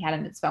content that he had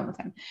in his phone with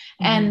him.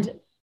 Mm-hmm. And,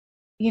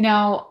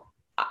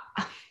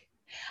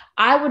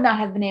 I would not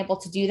have been able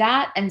to do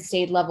that and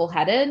stayed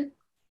level-headed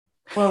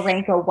where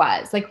Ranko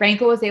was. Like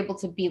Ranko was able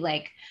to be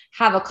like,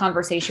 have a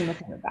conversation with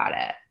him about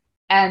it.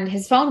 And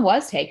his phone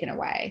was taken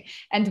away.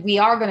 And we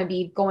are going to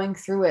be going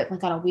through it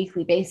like on a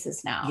weekly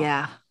basis now.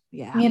 Yeah.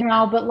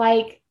 But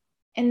like,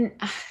 and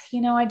I asked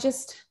him,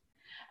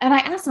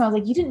 I was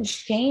like, you didn't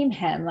shame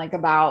him like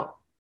about,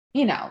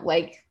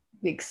 like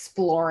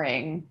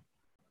exploring,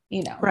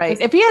 Right.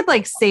 If he had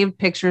like saved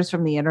pictures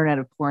from the internet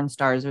of porn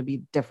stars, it would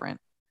be different.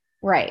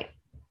 Right.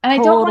 And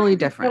totally I don't want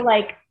different. To feel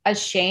like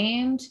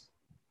ashamed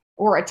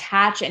or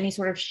attach any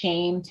sort of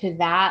shame to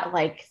that,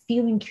 like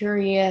feeling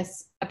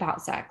curious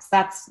about sex.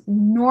 That's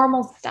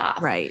normal stuff.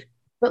 Right.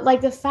 But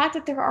like the fact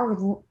that there are,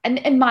 and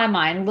in my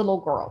mind,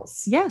 little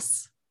girls.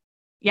 Yes.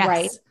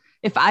 Right.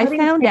 If I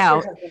found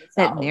out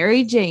that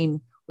Mary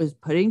Jane was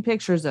putting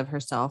pictures of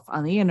herself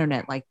on the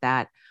internet like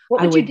that,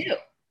 what would you do?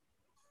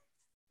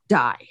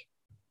 Die.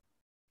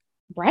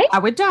 Right? I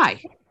would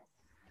die.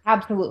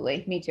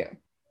 Absolutely. Me too.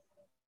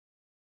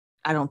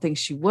 I don't think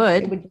she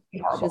would. It would be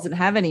horrible. She doesn't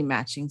have any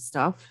matching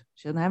stuff.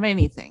 She doesn't have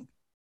anything.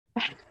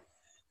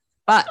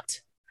 But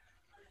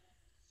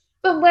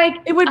like,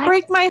 it would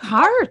break my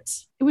heart.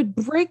 It would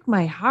break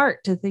my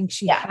heart to think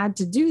she had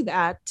to do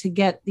that to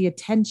get the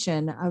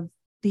attention of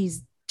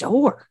these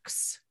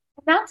dorks.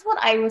 That's what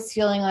I was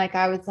feeling like.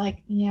 I was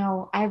like,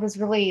 I was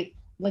really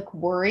like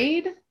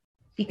worried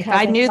because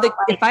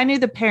if I knew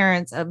the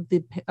parents of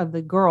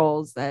the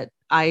girls that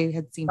I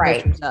had seen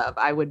pictures of,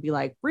 I would be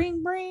like,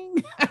 bring.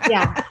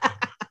 Yeah,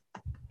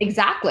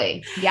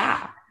 exactly.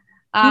 Yeah.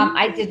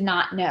 I did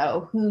not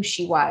know who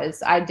she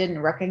was. I didn't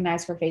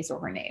recognize her face or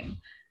her name.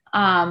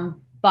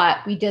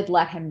 But we did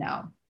let him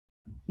know,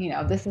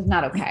 this is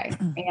not okay.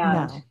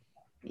 And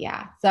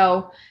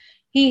so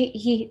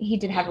he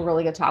did have a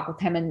really good talk with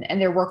him,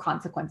 and there were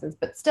consequences,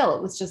 but still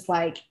it was just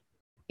like,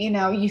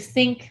 you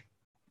think,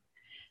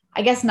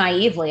 I guess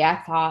naively,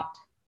 I thought,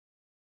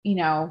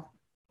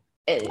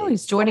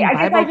 he's joining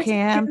Bible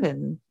camp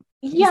and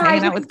he's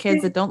hanging out with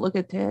kids that don't look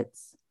at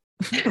tits.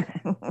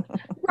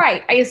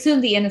 Right. I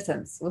assumed the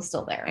innocence was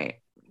still there. Right.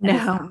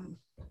 No,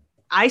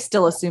 I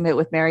still assume it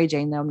with Mary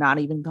Jane, though. I'm not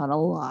even gonna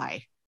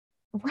lie.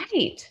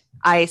 Right.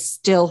 I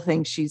still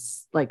think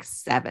she's like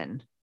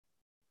 7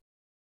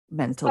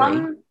 mentally.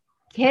 Some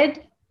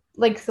kid,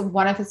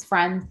 one of his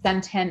friends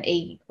sent him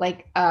a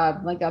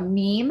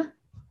meme,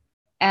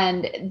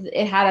 and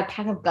it had a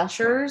pack of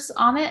Gushers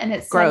on it, and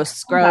it's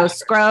gross.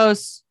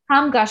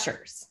 Tom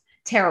Gushers,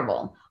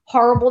 terrible,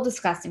 horrible,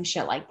 disgusting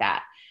shit like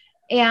that.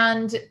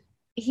 And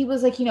he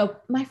was like,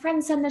 my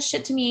friends send this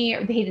shit to me,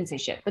 or they didn't say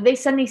shit, but they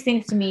send these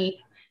things to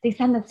me. They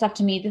send this stuff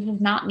to me. This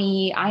is not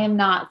me. I am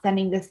not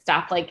sending this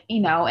stuff. And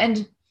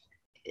in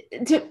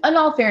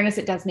all fairness,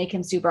 it does make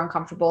him super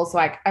uncomfortable. So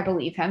I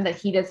believe him that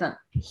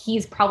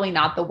he's probably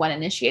not the one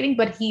initiating,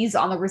 but he's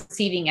on the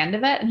receiving end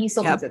of it. And he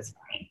still thinks it's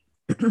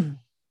funny.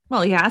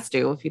 Well, he has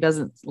to. If he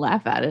doesn't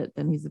laugh at it,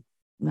 then he's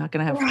not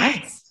going to have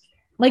friends.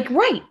 Like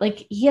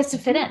he has to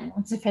fit in. He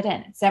wants to fit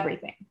in. It's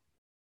everything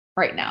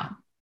right now,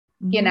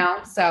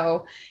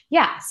 So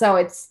yeah. So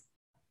it's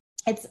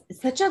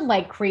such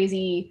a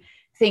crazy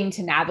thing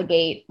to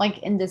navigate,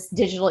 in this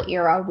digital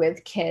era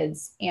with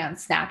kids and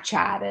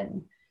Snapchat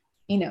and,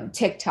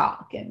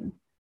 TikTok and,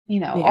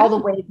 all the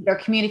ways they're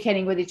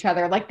communicating with each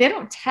other. They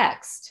don't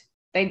text.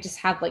 They just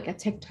have a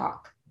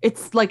TikTok.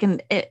 It's like a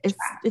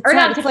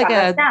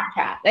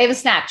Snapchat. They have a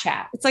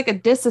Snapchat. It's like a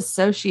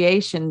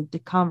disassociation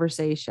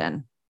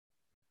conversation.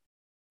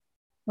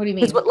 What do you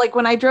mean?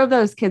 When I drove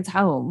those kids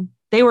home,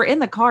 they were in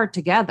the car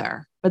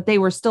together, but they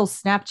were still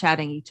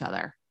Snapchatting each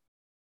other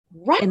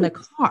in the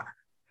car.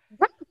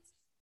 Right.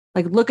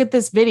 Look at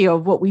this video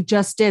of what we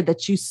just did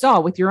that you saw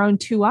with your own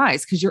 2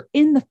 eyes, because you're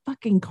in the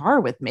fucking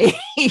car with me.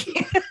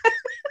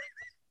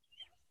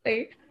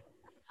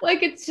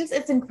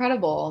 It's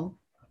incredible.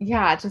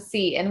 Yeah, to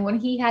see. And when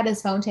he had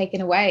his phone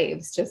taken away, it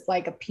was just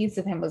like a piece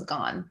of him was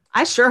gone.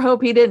 I sure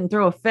hope he didn't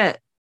throw a fit.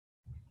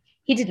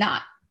 He did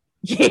not.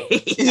 Yeah,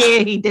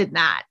 he did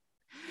not.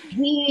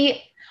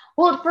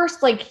 At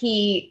first,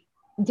 he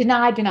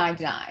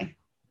deny.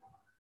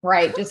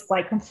 Right. Just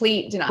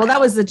complete denial. Well, that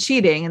was the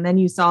cheating. And then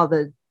you saw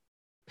the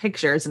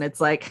pictures and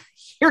it's like,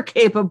 you're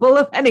capable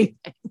of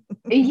anything.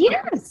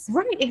 Yes.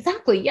 Right.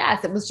 Exactly.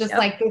 Yes. It was just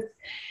this.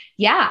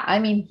 Yeah. I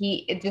mean,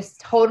 it just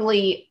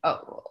totally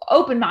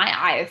opened my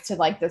eyes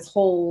to this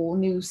whole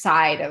new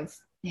side of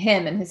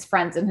him and his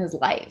friends in his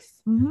life.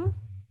 Mm-hmm.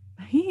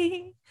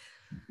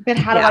 But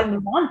how do I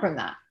move on from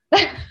that?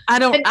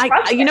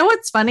 You know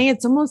what's funny?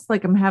 It's almost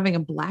like I'm having a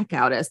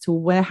blackout as to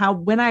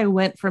when I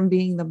went from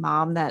being the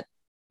mom that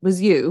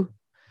was you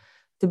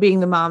to being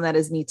the mom that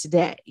is me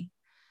today.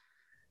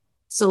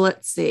 So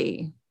let's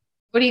see.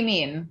 What do you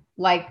mean?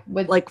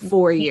 With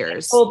 4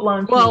 years,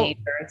 full-blown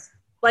teenagers.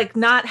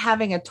 Not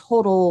having a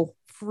total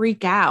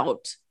freak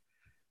out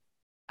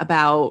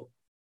about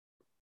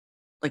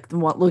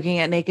looking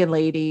at naked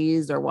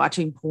ladies or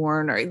watching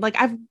porn, or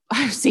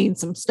I've seen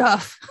some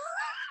stuff.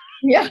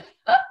 Yeah.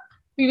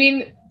 You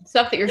mean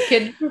stuff that your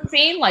kids have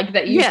seen,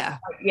 that you? Yeah.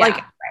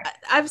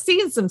 I've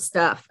seen some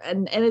stuff,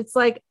 and it's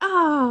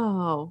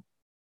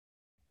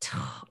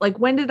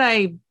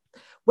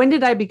when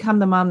did I become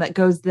the mom that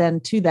goes then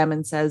to them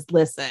and says,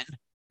 listen,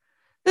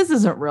 this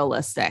isn't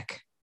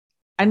realistic.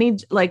 I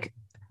need,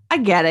 I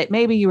get it.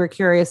 Maybe you were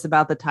curious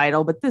about the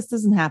title, but this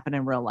doesn't happen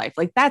in real life.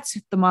 That's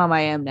the mom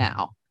I am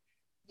now.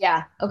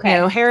 Yeah.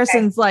 Okay.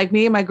 Harrison's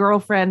me and my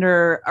girlfriend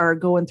are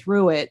going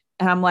through it.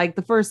 And I'm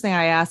the first thing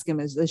I ask him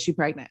is she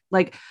pregnant?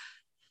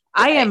 I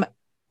am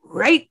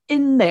right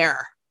in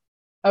there.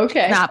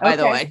 Okay. Not, by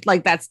the way,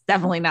 that's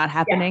definitely not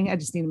happening. Yeah. I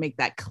just need to make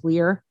that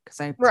clear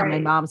because my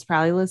mom's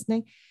probably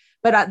listening,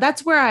 but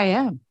that's where I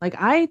am.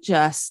 I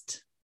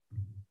just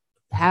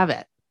have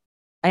it.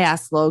 I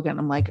asked Logan,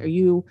 I'm are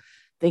you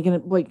thinking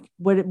of, what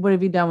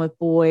have you done with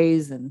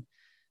boys, and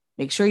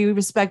make sure you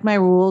respect my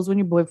rules when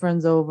your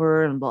boyfriend's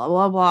over and blah,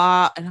 blah,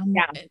 blah. And I'm,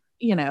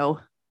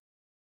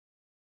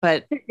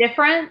 But it's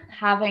different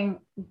having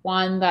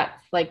one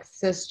that's like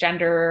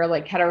cisgender,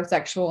 like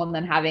heterosexual, and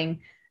then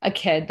having a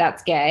kid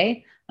that's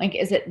gay. Like,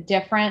 is it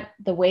different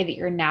the way that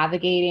you're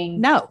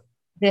navigating? No.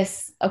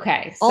 This,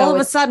 okay. So all of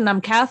a sudden I'm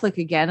Catholic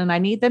again and I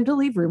need them to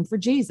leave room for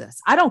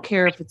Jesus. I don't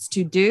care if it's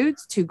 2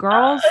 dudes, 2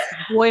 girls,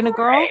 a boy and a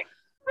girl. Right.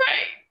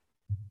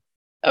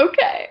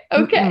 Okay.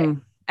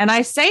 Mm-mm. And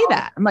I say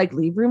that. I'm like,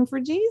 leave room for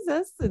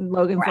Jesus. And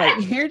Logan's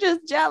like, you're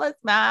just jealous,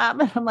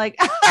 Mom. And I'm like,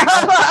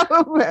 I'm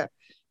a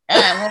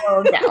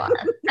little jealous.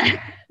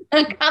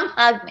 Come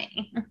hug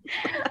me.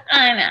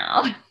 I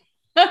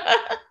know.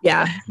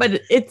 Yeah,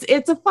 but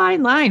it's a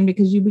fine line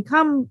because you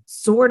become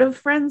sort of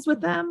friends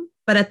with them.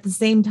 But at the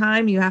same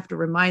time, you have to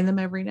remind them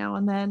every now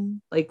and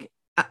then, like,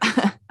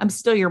 I'm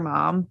still your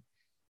mom.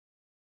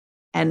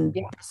 And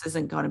this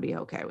isn't going to be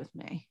okay with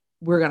me.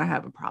 We're going to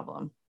have a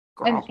problem.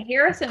 Girl. And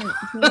Harrison,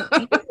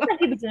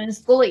 he was in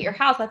school at your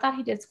house. I thought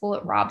he did school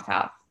at Rob's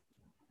house.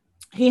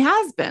 He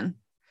has been.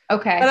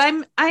 Okay.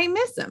 But I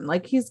miss him.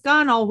 Like, he's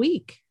gone all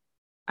week.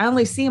 I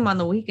only see him on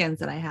the weekends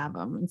that I have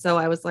him. And so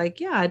I was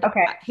like, yeah,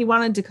 he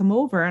wanted to come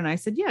over. And I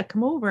said, yeah,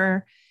 come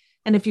over.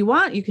 And if you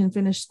want, you can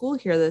finish school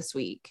here this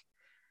week.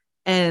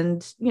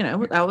 And, you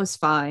know, that was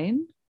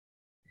fine.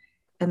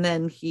 And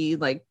then he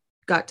like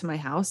got to my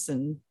house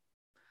and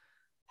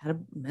had a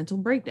mental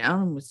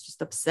breakdown and was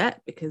just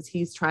upset because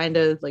he's trying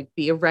to like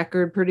be a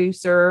record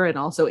producer and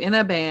also in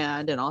a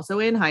band and also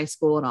in high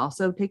school and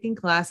also taking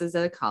classes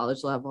at a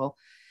college level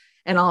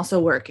and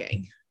also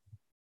working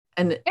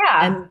and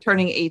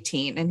turning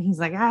 18. And he's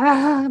like,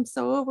 I'm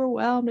so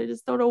overwhelmed. I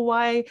just don't know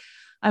why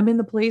I'm in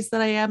the place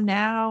that I am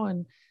now.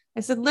 And I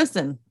said,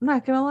 listen, I'm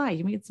not going to lie.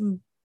 You made some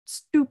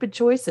stupid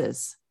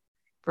choices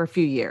for a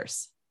few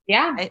years.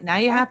 Yeah. Right? Now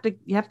you have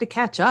to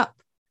catch up,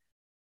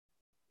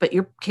 but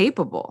you're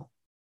capable.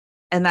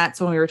 And that's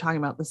when we were talking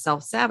about the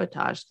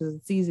self-sabotage, because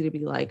it's easy to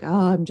be like, oh,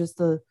 I'm just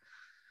a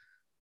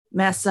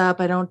mess up.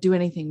 I don't do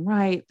anything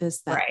right.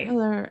 This, that, the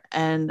other.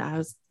 And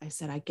I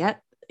said, I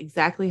get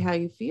exactly how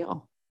you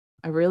feel.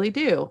 I really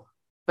do.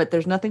 But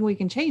there's nothing we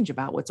can change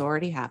about what's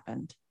already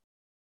happened.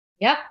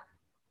 Yep.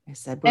 I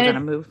said, we're going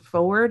to move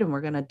forward and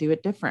we're going to do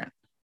it different.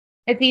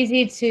 It's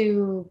easy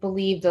to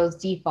believe those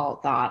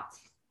default thoughts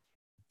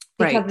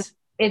because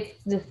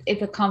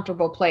it's a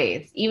comfortable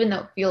place. Even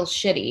though it feels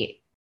shitty,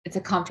 it's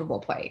a comfortable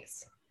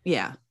place.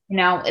 Yeah. You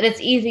know, and it's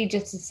easy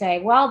just to say,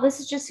 well, this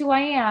is just who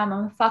I am.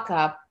 I'm a fuck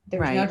up.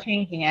 There's no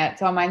changing it.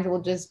 So I might as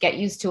well just get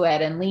used to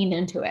it and lean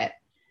into it.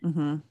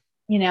 Mm-hmm.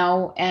 You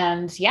know,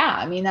 and yeah,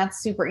 I mean,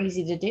 that's super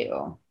easy to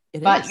do.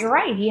 But you're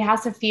right. He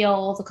has to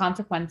feel the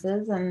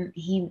consequences. And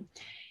he,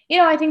 you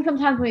know, I think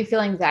sometimes when we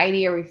feel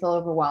anxiety or we feel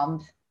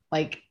overwhelmed,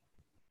 like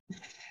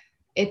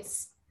it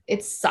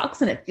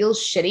sucks and it feels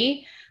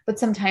shitty, but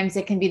sometimes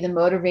it can be the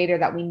motivator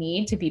that we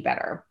need to be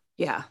better.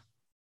 Yeah.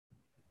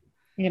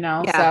 You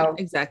know, yeah, so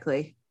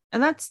exactly.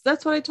 And that's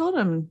what I told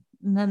him.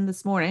 And then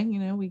this morning, you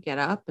know, we get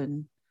up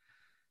and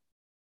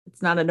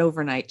it's not an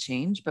overnight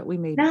change, but we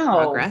made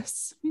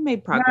progress. We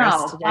made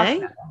progress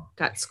today.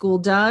 Got school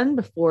done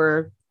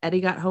before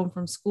Eddie got home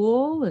from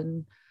school.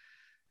 And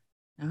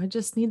now I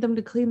just need them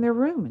to clean their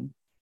room and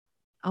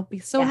I'll be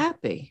so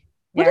happy.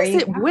 What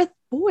is it with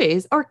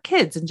boys or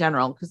kids in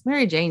general? Because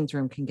Mary Jane's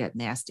room can get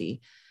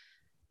nasty.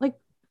 Like,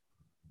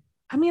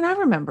 I mean, I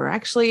remember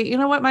actually, you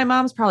know what? My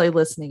mom's probably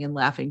listening and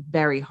laughing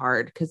very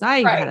hard because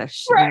I had a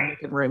shitty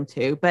looking room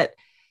too. But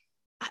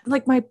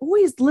like my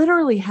boys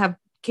literally have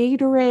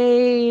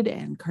Gatorade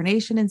and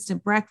Carnation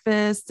instant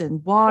breakfast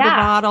and water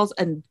bottles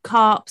and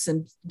cups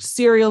and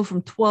cereal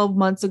from 12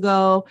 months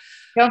ago.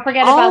 Don't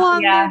forget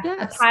about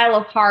the pile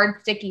of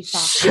hard sticky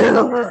socks. You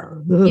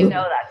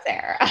know that's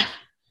there.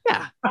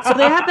 Yeah. So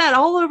they have that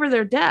all over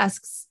their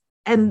desks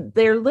and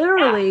they're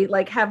literally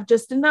like have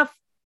just enough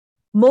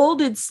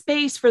molded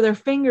space for their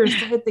fingers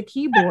to hit the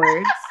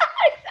keyboard.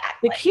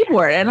 The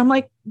keyboard. And I'm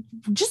like,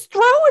 just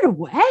throw it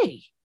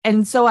away.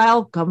 And so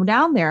I'll come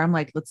down there. I'm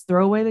like, let's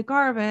throw away the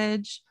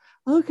garbage.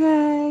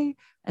 Okay.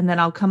 And then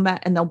I'll come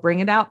back and they'll bring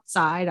it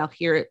outside. I'll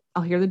hear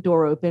the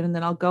door open and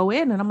then I'll go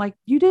in and I'm like,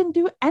 you didn't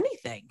do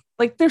anything.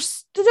 Like there's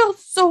still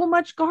so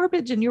much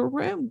garbage in your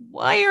room.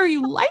 Why are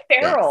you like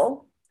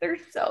feral? They're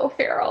so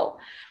feral.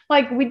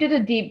 Like we did a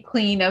deep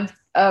clean of,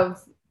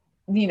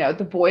 you know,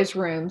 the boys'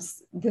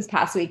 rooms this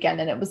past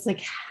weekend. And it was like,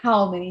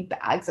 how many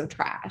bags of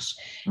trash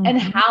and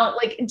how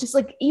like, just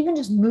like, even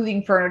just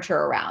moving furniture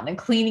around and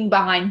cleaning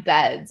behind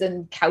beds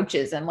and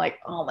couches and like,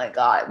 oh my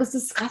God, it was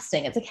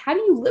disgusting. It's like, how do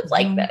you live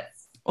like this?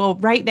 Well,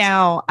 right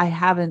now I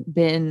haven't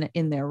been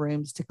in their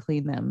rooms to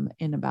clean them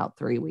in about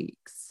 3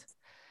 weeks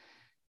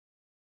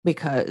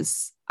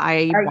because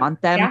I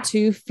want them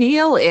to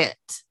feel it.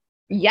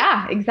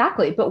 Yeah,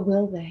 exactly. But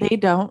will they? They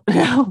don't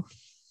know.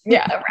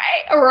 Yeah,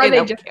 right. Or are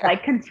they just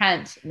like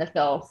content in the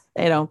filth?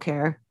 They don't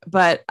care.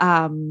 But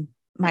I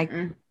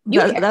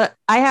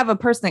have a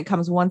person that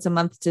comes once a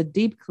month to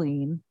deep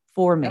clean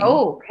for me.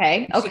 Oh,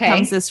 okay. She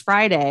comes this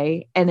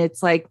Friday and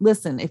it's like,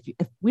 listen, if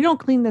we don't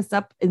clean this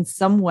up in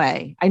some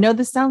way, I know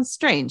this sounds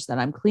strange that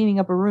I'm cleaning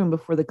up a room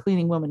before the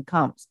cleaning woman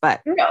comes, but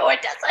no, it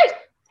doesn't.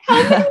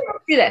 How many of us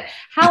do that?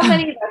 How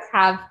many of us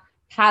have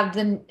have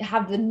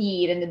the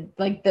need and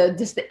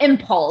just the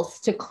impulse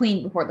to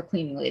clean before the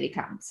cleaning lady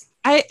comes.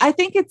 I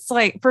think it's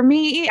like, for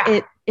me,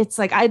 it's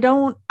like,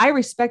 I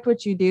respect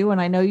what you do.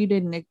 And I know you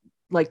didn't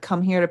like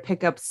come here to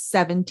pick up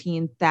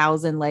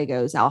 17,000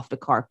 Legos off the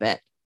carpet.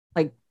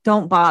 Like,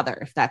 don't bother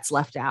if that's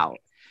left out.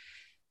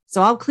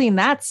 So I'll clean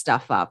that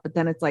stuff up. But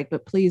then it's like,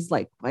 but please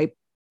like wipe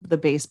the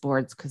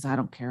baseboards, because I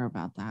don't care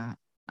about that.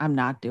 I'm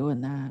not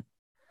doing that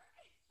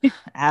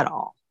at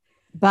all.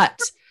 But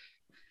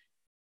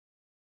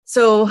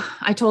so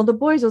I told the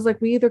boys, I was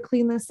like, we either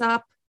clean this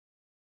up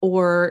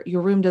or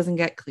your room doesn't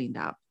get cleaned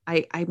up.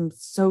 I'm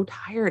so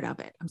tired of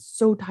it. I'm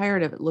so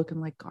tired of it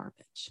looking like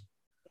garbage.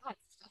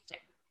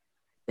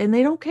 And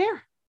they don't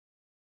care.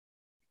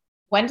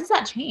 When does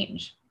that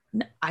change?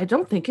 No, I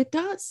don't think it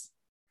does.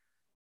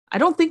 I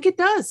don't think it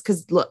does,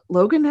 because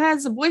Logan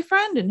has a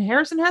boyfriend and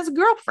Harrison has a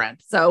girlfriend.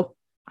 So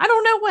I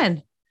don't know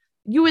when.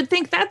 You would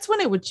think that's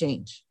when it would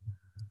change.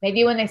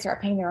 Maybe when they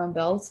start paying their own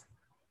bills.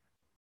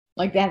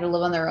 Like they have to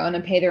live on their own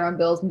and pay their own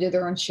bills and do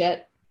their own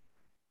shit.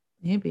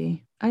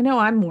 Maybe. I know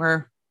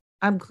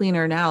I'm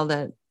cleaner now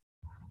that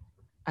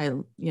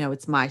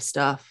it's my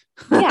stuff.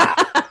 Yeah.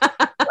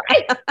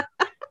 Right.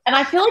 And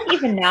I feel like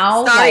even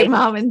now, sorry,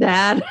 Mom and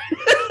Dad.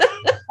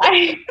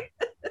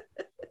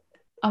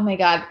 Oh my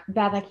God,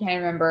 Beth, I can't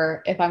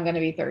remember if I'm going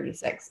to be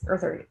 36 or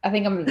 30. I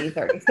think I'm going to be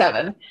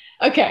 37.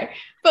 Okay.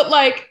 But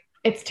like,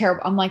 it's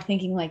terrible. I'm like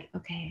thinking like,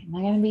 okay, am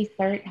I going to be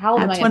 30? How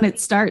old am I? That's when it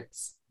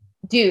starts.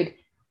 Dude.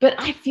 But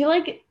I feel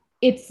like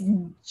it's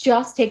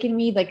just taken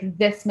me like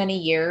this many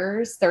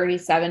years,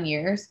 37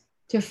 years,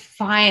 to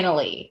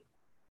finally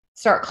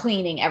start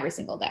cleaning every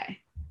single day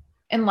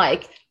and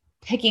like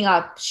picking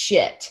up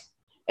shit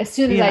as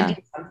soon as I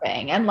do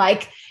something. And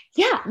like,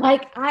 I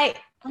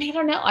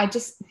don't know. I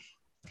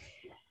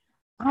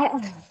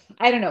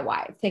don't know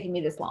why it's taking me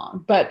this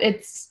long, but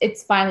it's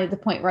finally the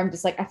point where I'm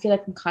just like, I feel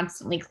like I'm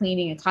constantly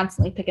cleaning and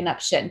constantly picking up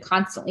shit and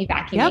constantly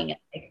vacuuming. Yep. And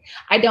like,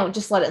 I don't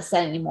just let it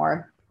sit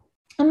anymore.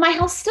 And my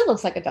house still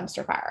looks like a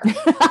dumpster fire.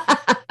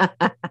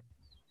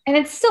 And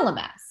it's still a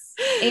mess.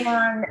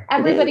 And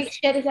everybody's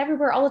shit is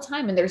everywhere all the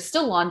time. And there's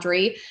still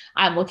laundry.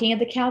 I'm looking at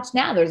the couch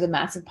now. There's a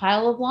massive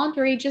pile of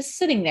laundry just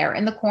sitting there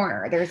in the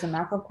corner. There's a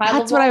massive pile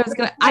That's what I was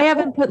I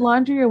haven't put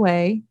laundry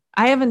away.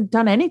 I haven't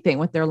done anything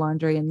with their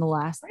laundry in the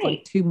last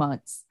like 2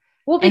 months.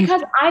 Well,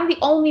 because I'm the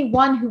only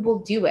one who will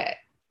do it.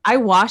 I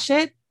wash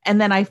it and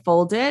then I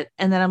fold it.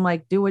 And then I'm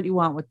like, do what you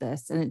want with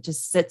this. And it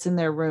just sits in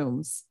their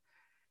rooms.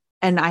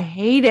 And I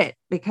hate it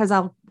because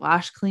I'll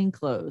wash clean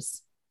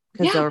clothes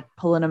because they're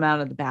pulling them out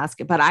of the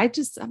basket. But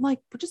I'm like,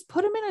 just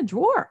put them in a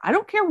drawer. I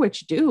don't care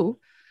what you do.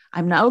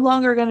 I'm no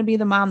longer going to be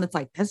the mom that's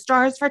like, this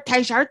jar is for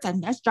t-shirts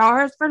and this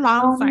jar is for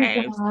long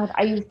sleeves.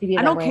 I used to be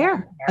that I don't way.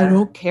 care. I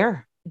don't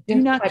care. Do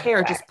not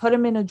care. Just put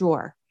them in a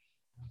drawer.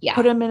 Yeah.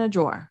 Put them in a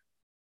drawer.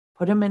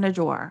 Put them in a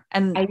drawer.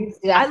 And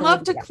I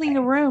love to clean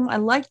a room. I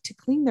like to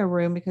clean their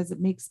room because it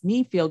makes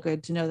me feel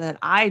good to know that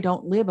I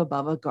don't live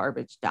above a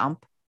garbage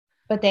dump.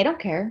 But they don't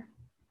care.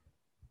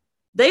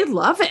 They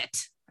love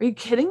it. Are you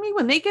kidding me?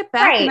 When they get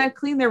back and I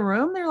clean their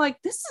room, they're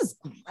like, this is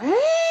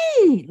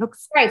great.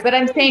 Looks right. But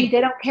I'm saying they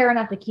don't care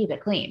enough to keep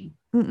it clean.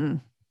 No.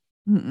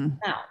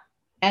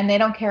 And they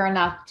don't care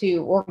enough to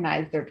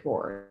organize their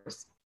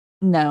drawers.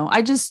 No,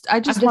 I just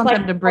want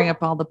them to bring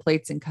up all the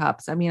plates and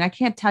cups. I mean, I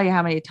can't tell you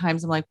how many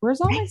times I'm like, where's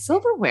all my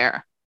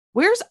silverware?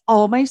 Where's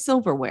all my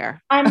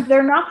silverware?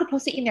 They're not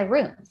supposed to eat in their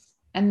rooms.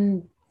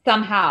 And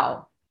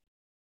somehow,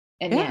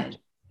 it's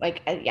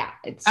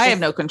just, I have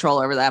no control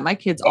over that. My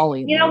kids all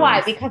eat. You know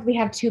why? Because we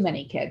have too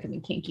many kids and we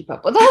can't keep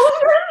up with all of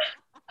them.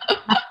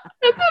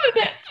 That's what it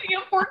is. You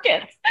have 4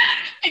 kids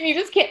and you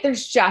just can't,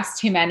 there's just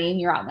too many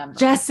and you're outnumbered.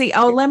 Jessy,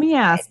 let me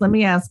ask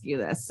you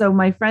this. So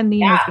my friend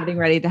Nina is getting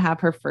ready to have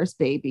her first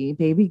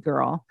baby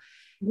girl.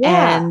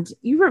 Yeah. And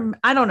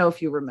I don't know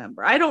if you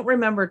remember, I don't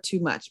remember too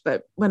much,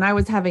 but when I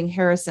was having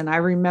Harrison, I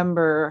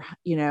remember,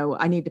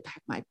 I need to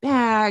pack my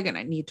bag and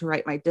I need to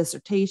write my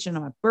dissertation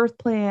on my birth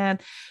plan.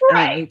 And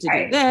I need to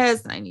do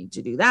this and I need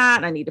to do that.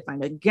 And I need to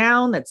find a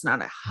gown that's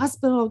not a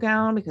hospital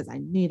gown because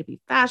I need to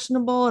be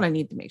fashionable and I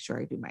need to make sure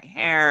I do my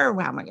hair.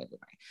 How am I going to do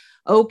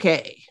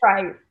okay.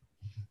 Right.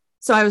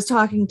 So I was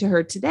talking to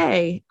her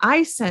today.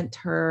 I sent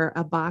her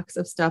a box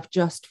of stuff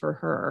just for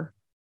her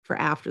for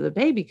after the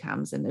baby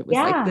comes. And it was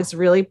like this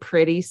really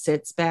pretty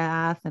sitz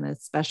bath and a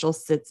special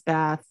sitz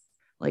bath,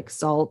 like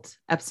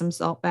Epsom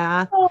salt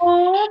bath.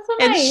 Oh, that's so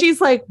nice. And she's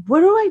like,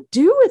 what do I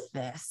do with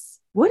this?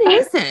 What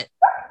is it?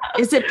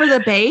 Is it for the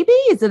baby?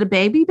 Is it a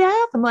baby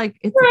bath? I'm like,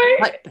 it's a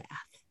butt bath.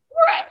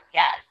 Right.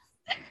 Yes.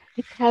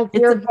 Because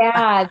your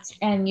badge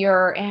and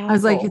your I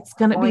was like, it's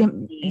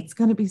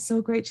gonna be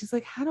so great. She's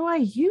like, how do I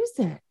use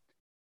it?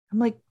 I'm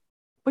like,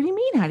 what do you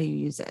mean? How do you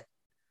use it?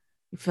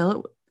 You fill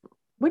it.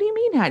 What do you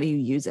mean? How do you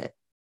use it?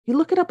 You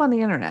look it up on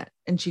the internet.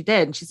 And she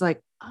did. And she's like,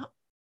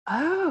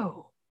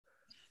 oh,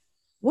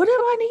 what do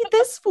I need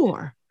this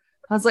for?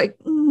 I was like,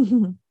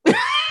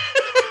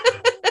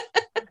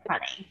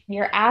 Honey,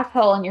 your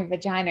asshole and your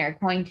vagina are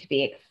going to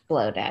be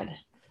exploded.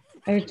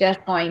 They're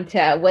just going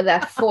to, with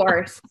a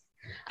force.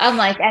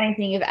 unlike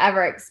anything you've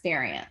ever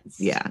experienced.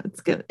 Yeah,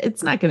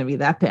 it's not gonna be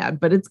that bad,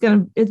 but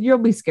you'll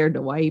be scared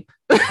to wipe.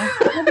 It's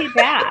gonna be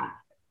bad.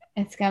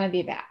 It's gonna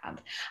be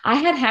bad. I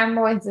had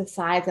hemorrhoids the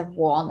size of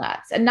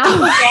walnuts, and not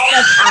the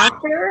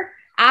walnuts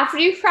after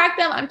you crack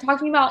them. I'm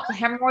talking about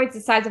hemorrhoids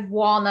the size of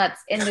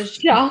walnuts in the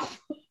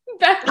shelf.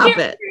 Stop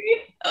it.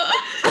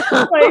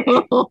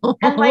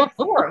 And like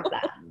 4 of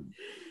them.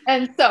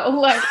 And so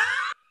like,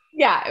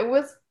 yeah, it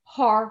was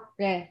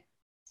horrific.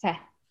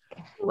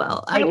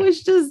 Well, I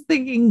was just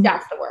thinking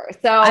that's the worst.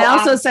 So I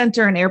also sent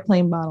her an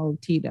airplane bottle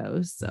of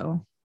Tito's.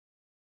 So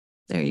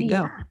there you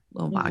go.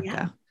 Little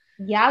vodka.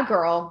 Yeah,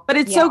 girl. But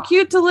it's so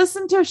cute to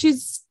listen to.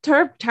 She's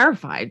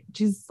terrified.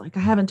 She's like, I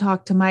haven't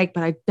talked to Mike,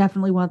 but I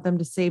definitely want them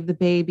to save the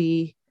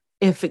baby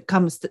if it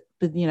comes to,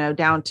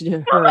 down to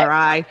her or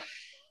I.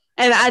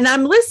 And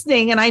I'm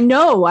listening and I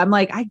know, I'm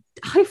like, I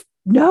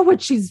know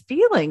what she's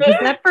feeling. Because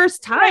that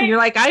first time you're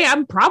like,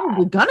 I'm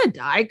probably gonna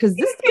die because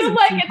this feels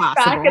like it's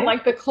possible. Back in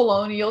like the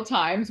colonial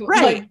times,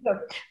 right? Like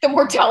the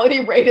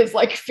mortality rate is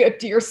like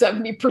 50 or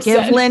 70%.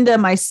 Give Linda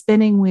my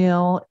spinning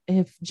wheel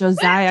if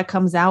Josiah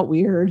comes out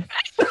weird.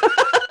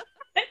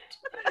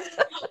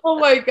 Oh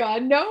my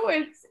God. No,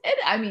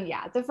 I mean,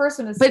 yeah, the first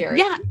one is scary.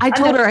 Yeah, I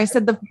told her, I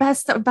said, the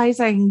best advice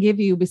I can give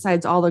you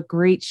besides all the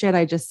great shit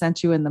I just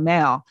sent you in the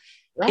mail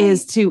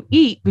is to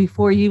eat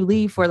before you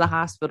leave for the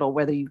hospital,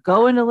 whether you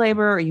go into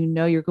labor or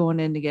you're going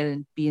in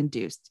to be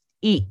induced.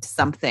 Eat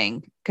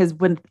something. Because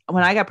when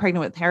I got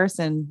pregnant with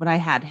Harrison, when I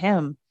had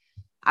him,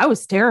 I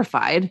was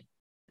terrified.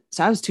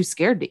 So I was too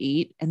scared to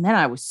eat. And then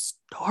I was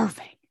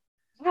starving.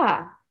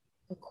 Yeah,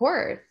 of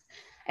course.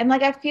 And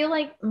like, I feel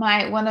like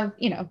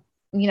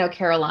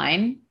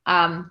Caroline,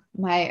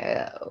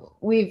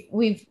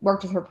 we've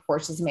worked with her before.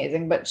 She's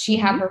amazing, but she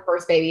had her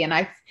first baby. And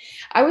I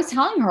was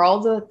telling her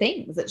all the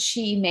things that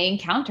she may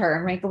encounter.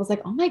 And Michael was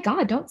like, oh my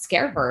God, don't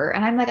scare her.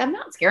 And I'm like, I'm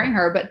not scaring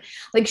her, but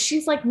like,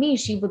 she's like me.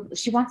 She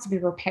wants to be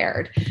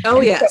prepared. Oh,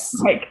 and yes.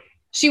 So, like,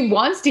 she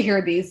wants to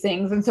hear these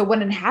things. And so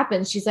when it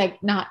happens, she's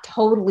like not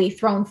totally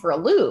thrown for a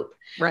loop.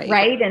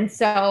 Right. And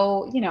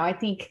so, I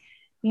think,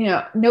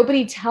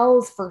 nobody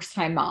tells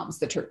first-time moms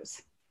the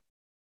truth.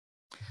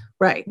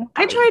 Right.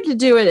 I tried to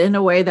do it in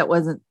a way that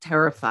wasn't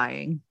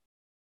terrifying.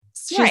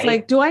 She's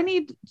like,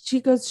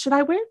 she goes, should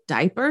I wear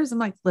diapers? I'm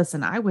like,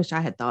 listen, I wish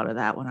I had thought of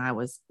that when I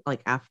was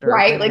like after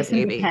like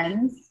baby.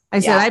 Depends.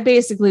 I said, I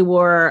basically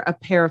wore a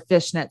pair of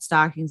fishnet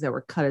stockings that were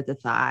cut at the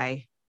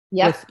thigh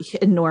with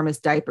enormous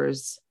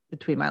diapers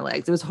between my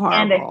legs. It was horrible.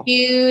 And a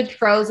huge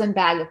frozen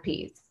bag of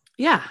peas.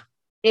 Yeah.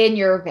 In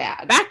your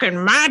bag. Back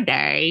in my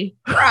day.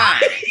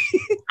 Right.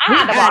 I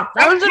had about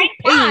frozen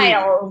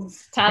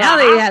piles. Now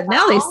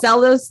they sell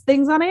those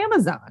things on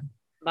Amazon.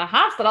 The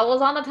hospital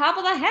was on the top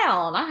of the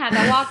hill, and I had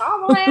to walk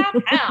all the way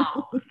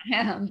uptown.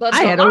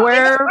 I had to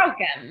wear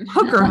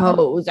hooker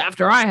hose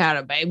after I had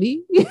a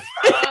baby.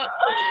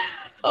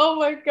 Oh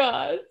my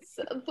God.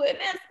 But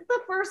the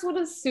first one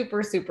is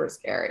super, super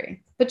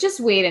scary. But just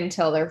wait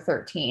until they're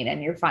 13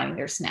 and you're finding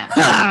their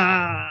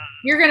Snapchat.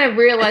 You're going to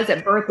realize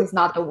that birth is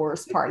not the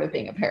worst part of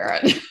being a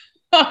parent.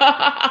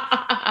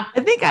 I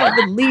think I've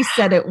at least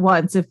said it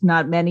once, if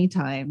not many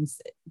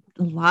times.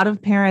 A lot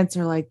of parents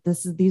are like,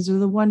 these are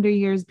the wonder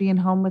years, being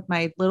home with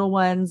my little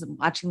ones and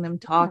watching them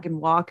talk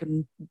and walk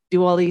and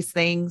do all these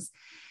things.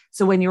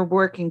 So when you're a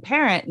working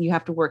parent and you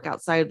have to work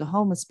outside of the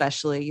home,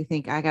 especially, you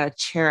think, I got to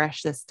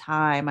cherish this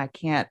time. I'm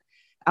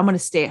going to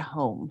stay at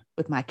home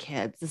with my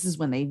kids. This is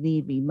when they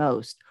need me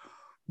most.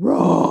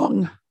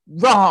 Wrong.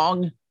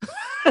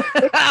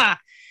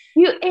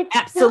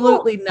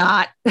 Absolutely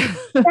not.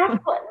 That's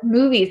what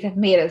movies have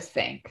made us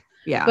think.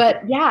 Yeah.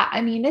 But yeah,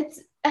 I mean,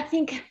 I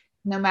think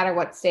no matter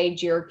what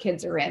stage your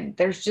kids are in,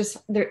 it's just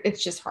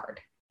hard.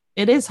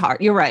 It is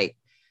hard. You're right.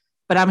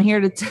 But I'm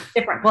here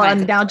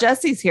to now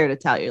Jesse's here to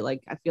tell you,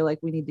 like, I feel like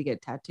we need to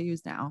get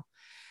tattoos now.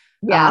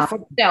 Yeah.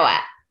 Do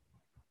it.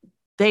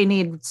 They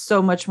need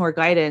so much more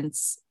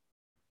guidance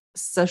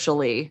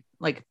socially,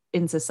 like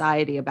in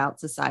society, about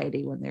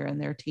society when they're in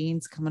their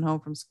teens coming home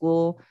from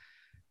school.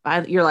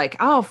 You're like,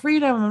 oh,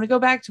 freedom. I'm going to go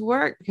back to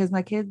work because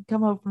my kid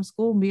come home from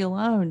school and be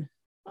alone.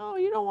 Oh,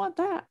 you don't want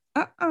that.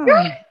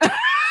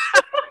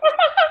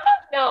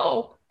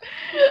 No,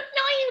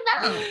 you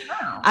don't.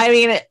 No. I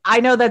mean, I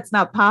know that's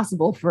not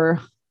possible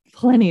for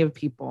plenty of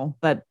people,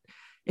 but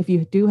if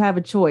you do have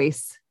a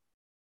choice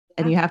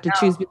and you have to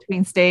choose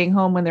between staying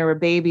home when they're a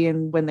baby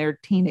and when they're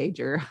a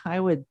teenager, I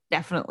would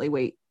definitely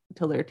wait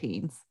until they're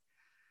teens.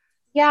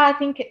 Yeah, I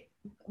think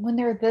when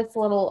they're this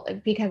little,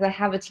 because I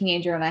have a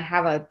teenager and I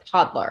have a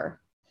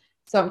toddler,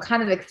 so I'm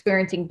kind of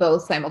experiencing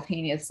both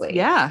simultaneously.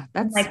 Yeah,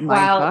 that's like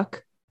my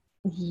book.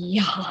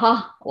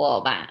 Yeah,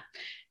 well, that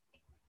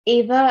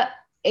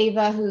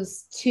Ava,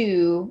 who's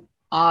 2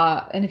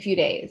 in a few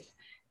days,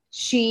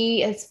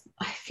 she is,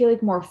 I feel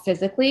like, more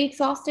physically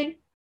exhausting,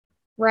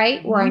 right?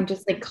 Mm-hmm. Where I'm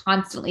just like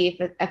constantly,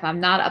 if I'm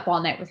not up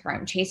all night with her,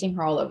 I'm chasing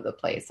her all over the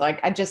place.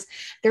 Like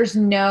there's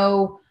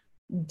no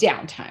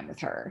downtime with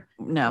her.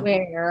 No.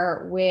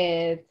 Where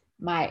with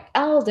my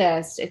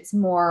eldest, it's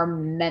more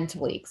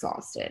mentally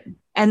exhausted.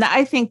 And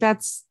I think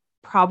that's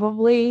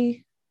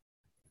probably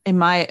in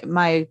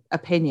my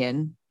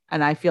opinion,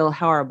 and I feel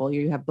horrible,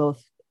 you have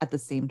both at the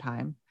same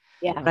time.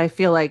 Yeah. But I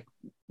feel like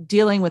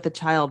dealing with a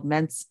child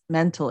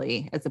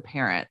mentally as a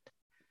parent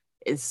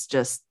is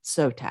just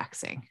so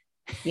taxing.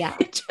 Yeah.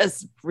 It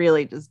just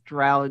really just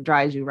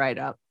dries you right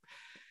up.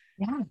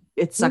 Yeah.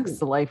 It sucks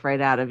the life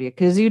right out of you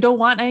because you don't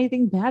want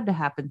anything bad to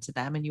happen to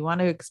them. And you want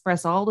to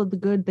express all of the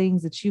good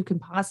things that you can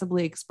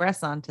possibly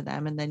express onto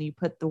them. And then you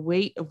put the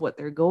weight of what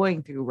they're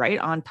going through right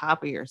on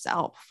top of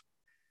yourself.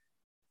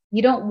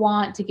 You don't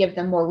want to give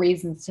them more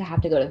reasons to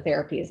have to go to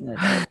therapy as an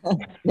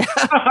adult.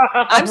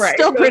 I'm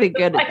still pretty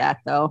good at that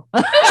though.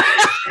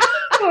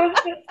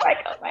 It's just like,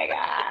 oh my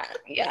God.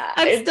 Yeah.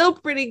 I'm still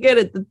pretty good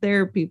at the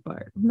therapy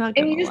part. I'm not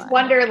gonna And you just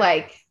lie. wonder,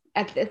 like,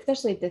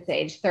 especially at this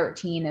age,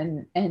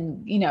 13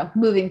 and, you know,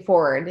 moving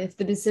forward, if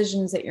the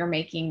decisions that you're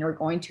making are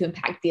going to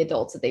impact the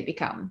adults that they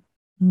become.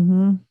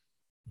 Mm-hmm.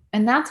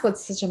 And that's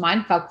what's such a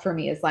mind fuck for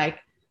me is like,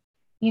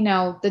 you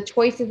know, the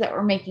choices that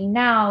we're making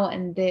now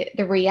and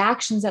the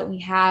reactions that we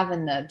have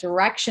and the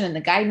direction and the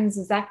guidance,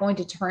 is that going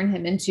to turn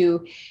him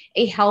into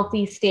a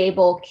healthy,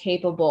 stable,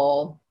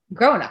 capable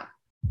grown-up?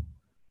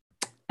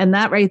 And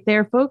that right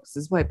there, folks,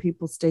 is why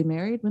people stay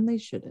married when they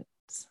shouldn't.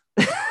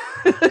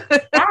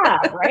 Yeah,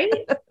 right?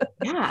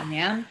 Yeah,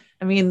 man.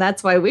 I mean,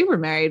 that's why we were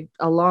married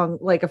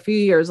a few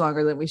years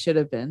longer than we should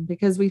have been,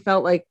 because we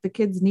felt like the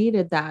kids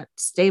needed that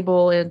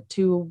stable and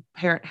two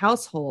parent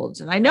households.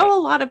 And I know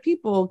a lot of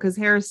people, because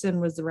Harrison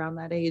was around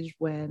that age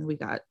when we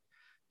got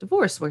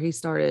divorced, where he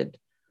started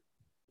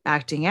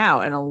acting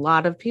out. And a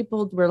lot of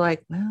people were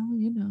like, well,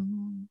 you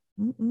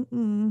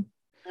know,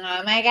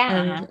 Oh my God.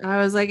 And I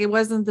was like, it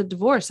wasn't the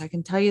divorce. I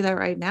can tell you that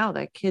right now.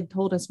 That kid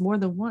told us more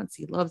than once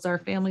he loves our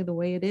family the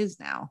way it is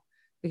now,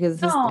 because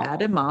his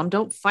dad and mom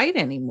don't fight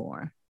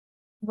anymore.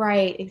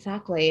 Right,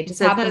 exactly. It just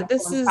said happened.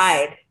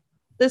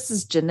 This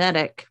is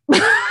genetic.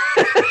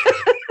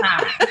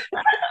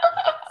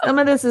 Some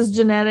of this is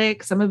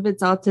genetic, some of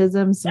it's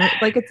autism,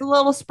 like it's a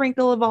little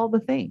sprinkle of all the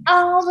things.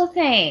 All the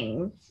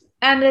things.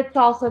 And it's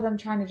also them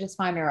trying to just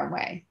find their own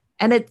way.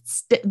 And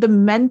it's the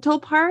mental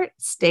part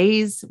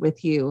stays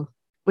with you.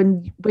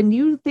 When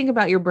you think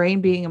about your brain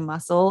being a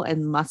muscle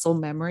and muscle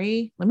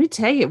memory, let me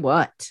tell you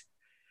what.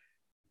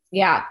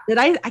 Yeah.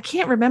 I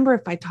can't remember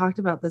if I talked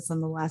about this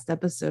on the last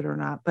episode or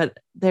not, but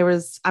I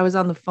was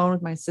on the phone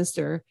with my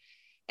sister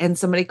and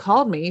somebody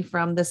called me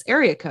from this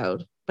area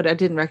code, but I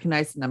didn't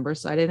recognize the number,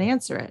 so I didn't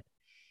answer it.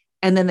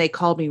 And then they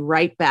called me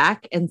right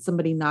back and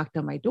somebody knocked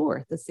on my door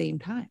at the same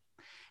time.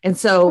 And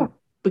so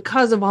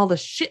because of all the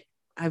shit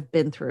I've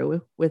been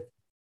through with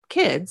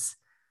kids,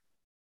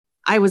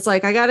 I was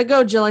like, I gotta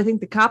go, Jill. I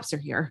think the cops are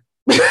here.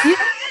 That's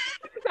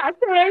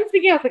what I was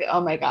thinking. I was like,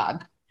 oh my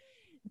God.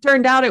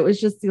 Turned out it was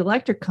just the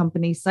electric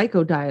company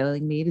psycho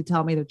dialing me to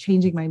tell me they're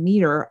changing my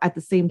meter at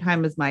the same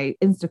time as my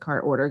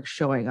Instacart order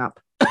showing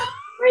up. Oh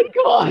my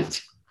God.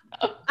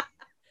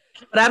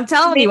 But I'm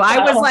telling you, I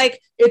was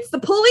like, it's the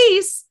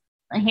police.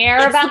 They're here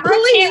about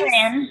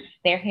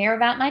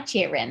my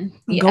cheering.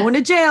 I'm going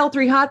to jail,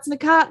 3 hots and a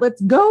cot.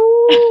 Let's go.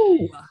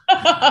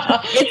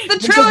 It's the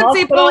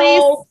Truancy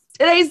police.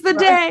 Today's the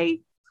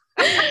day.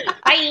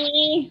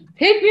 Bye.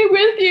 Take me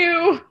with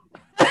you.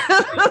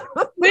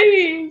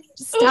 Please.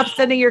 Just stop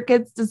sending your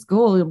kids to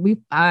school. You'll be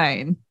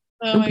fine.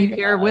 You'll be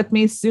here with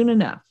me soon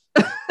enough.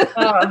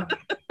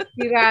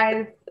 You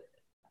guys,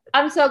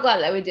 I'm so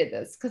glad that we did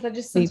this, because I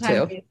just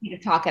sometimes need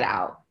to talk it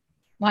out.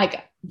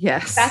 Like,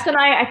 yes. Beth and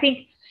I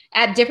think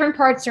at different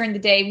parts during the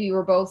day, we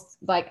were both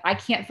like, I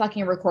can't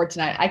fucking record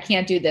tonight. I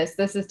can't do this.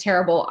 This is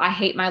terrible. I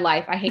hate my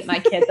life. I hate my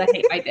kids. I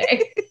hate my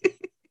day.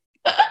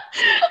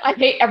 I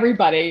hate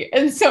everybody.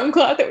 And so I'm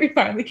glad that we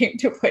finally came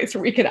to a place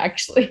where we could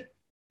actually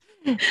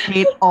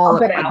hate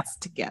all of us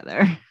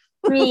together.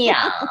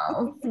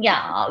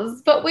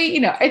 Yes. But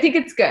we, I think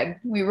it's good.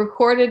 We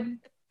recorded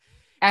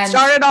and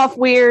started off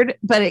weird,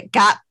 but it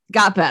got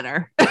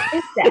better.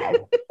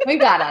 Instead, we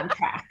got on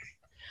track.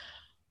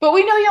 But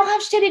we know you'll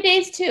have shitty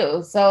days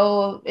too.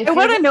 So I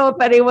want to know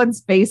if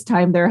anyone's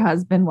FaceTime their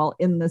husband while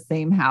in the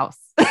same house.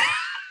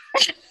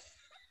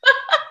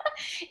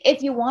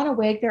 If you want to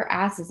wake their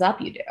asses up,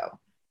 you do.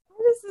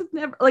 This is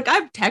never, like,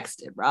 I've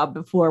texted Rob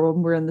before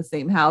when we're in the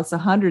same house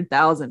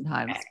 100,000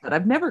 times, but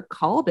I've never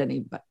called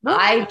anybody.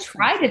 I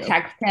tried to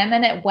text him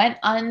and it went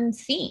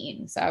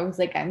unseen. So I was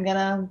like, I'm going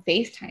to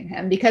FaceTime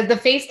him, because the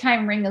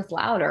FaceTime ring is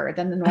louder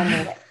than the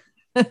normal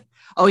way.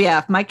 Oh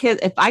yeah.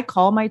 If I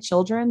call my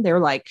children, they're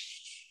like,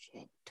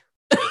 shit.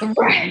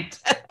 Right.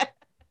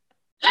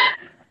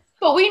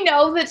 But we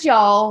know that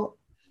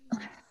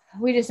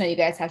we just know you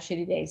guys have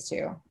shitty days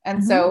too.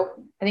 And so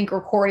I think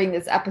recording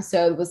this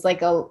episode was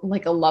like a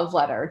love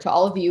letter to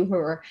all of you who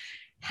are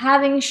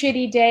having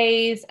shitty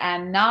days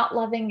and not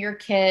loving your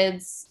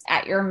kids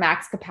at your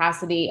max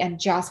capacity and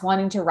just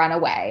wanting to run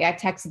away. I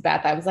texted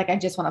Beth. I was like, I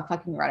just want to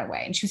fucking run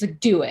away. And she was like,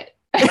 do it.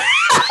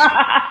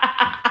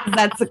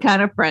 That's the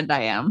kind of friend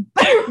I am.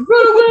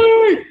 Run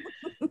away.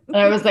 And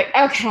I was like,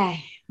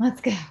 okay, let's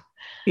go.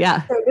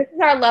 Yeah. So this is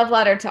our love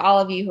letter to all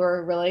of you who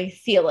are really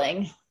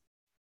feeling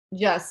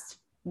just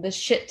the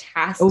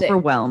shit-tastic.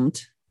 Overwhelmed.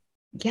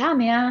 Yeah,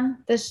 man.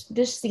 This,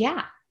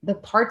 yeah. the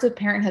parts of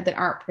parenthood that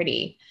aren't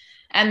pretty.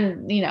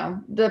 And,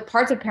 the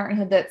parts of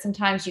parenthood that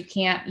sometimes you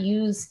can't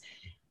use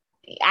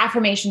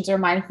affirmations or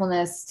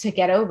mindfulness to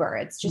get over.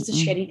 It's just a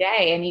shitty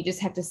day. And you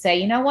just have to say,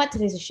 you know what?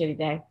 Today's a shitty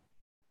day.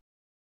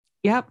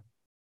 Yep.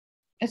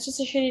 It's just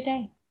a shitty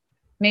day.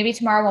 Maybe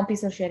tomorrow won't be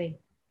so shitty.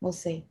 We'll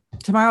see.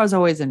 Tomorrow is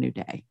always a new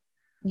day.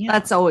 Yeah.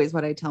 That's always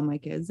what I tell my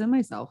kids and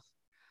myself.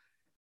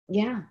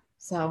 Yeah.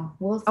 So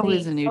we'll see.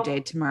 Always a new day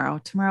tomorrow.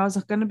 Tomorrow is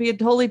going to be a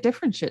totally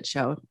different shit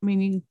show. I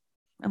mean,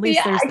 at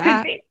least there's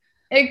that.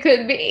 It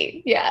could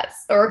be.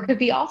 Yes. Or it could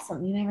be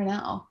awesome. You never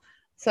know.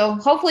 So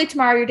hopefully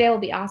tomorrow your day will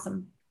be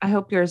awesome. I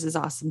hope yours is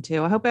awesome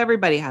too. I hope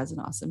everybody has an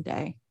awesome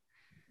day.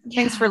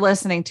 Yeah. Thanks for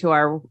listening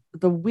to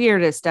the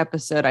weirdest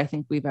episode I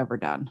think we've ever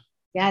done.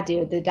 Yeah,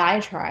 dude. The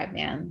diatribe,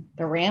 man.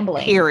 The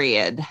rambling.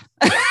 Period.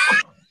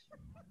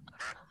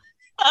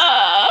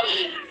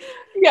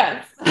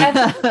 Yes.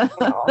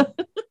 It's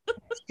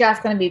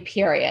just going to be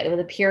period with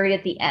a period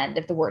at the end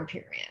of the word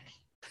period.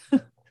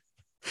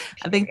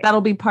 I think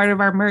that'll be part of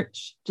our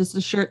merch. Just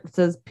a shirt that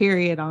says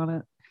period on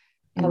it.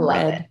 I love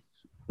red.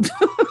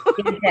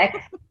 It.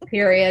 Dick,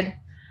 period.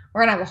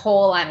 We're going to have a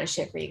whole line of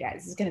shit for you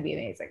guys. It's going to be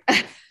amazing.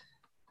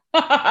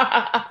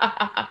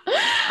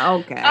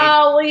 Okay.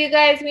 Oh, well, you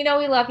guys, we know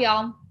we love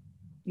y'all.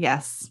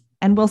 Yes.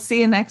 And we'll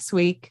see you next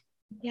week.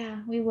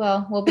 Yeah, we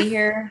will. We'll be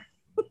here,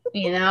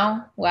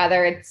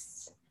 whether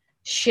it's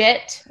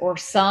shit or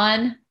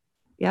sun,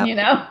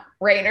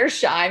 rain or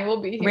shine,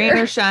 we'll be here. Rain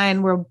or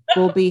shine, we'll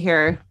be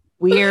here.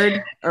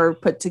 Weird or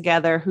put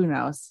together, who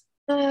knows?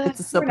 It's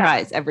a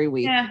surprise every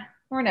week. Yeah,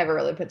 we're never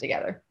really put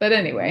together. But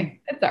anyway,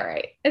 it's all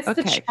right. It's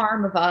the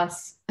charm of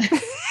us.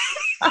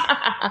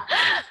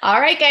 All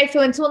right, guys.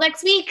 So until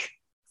next week.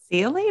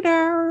 See you later.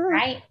 All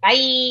right.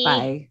 Bye.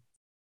 Bye.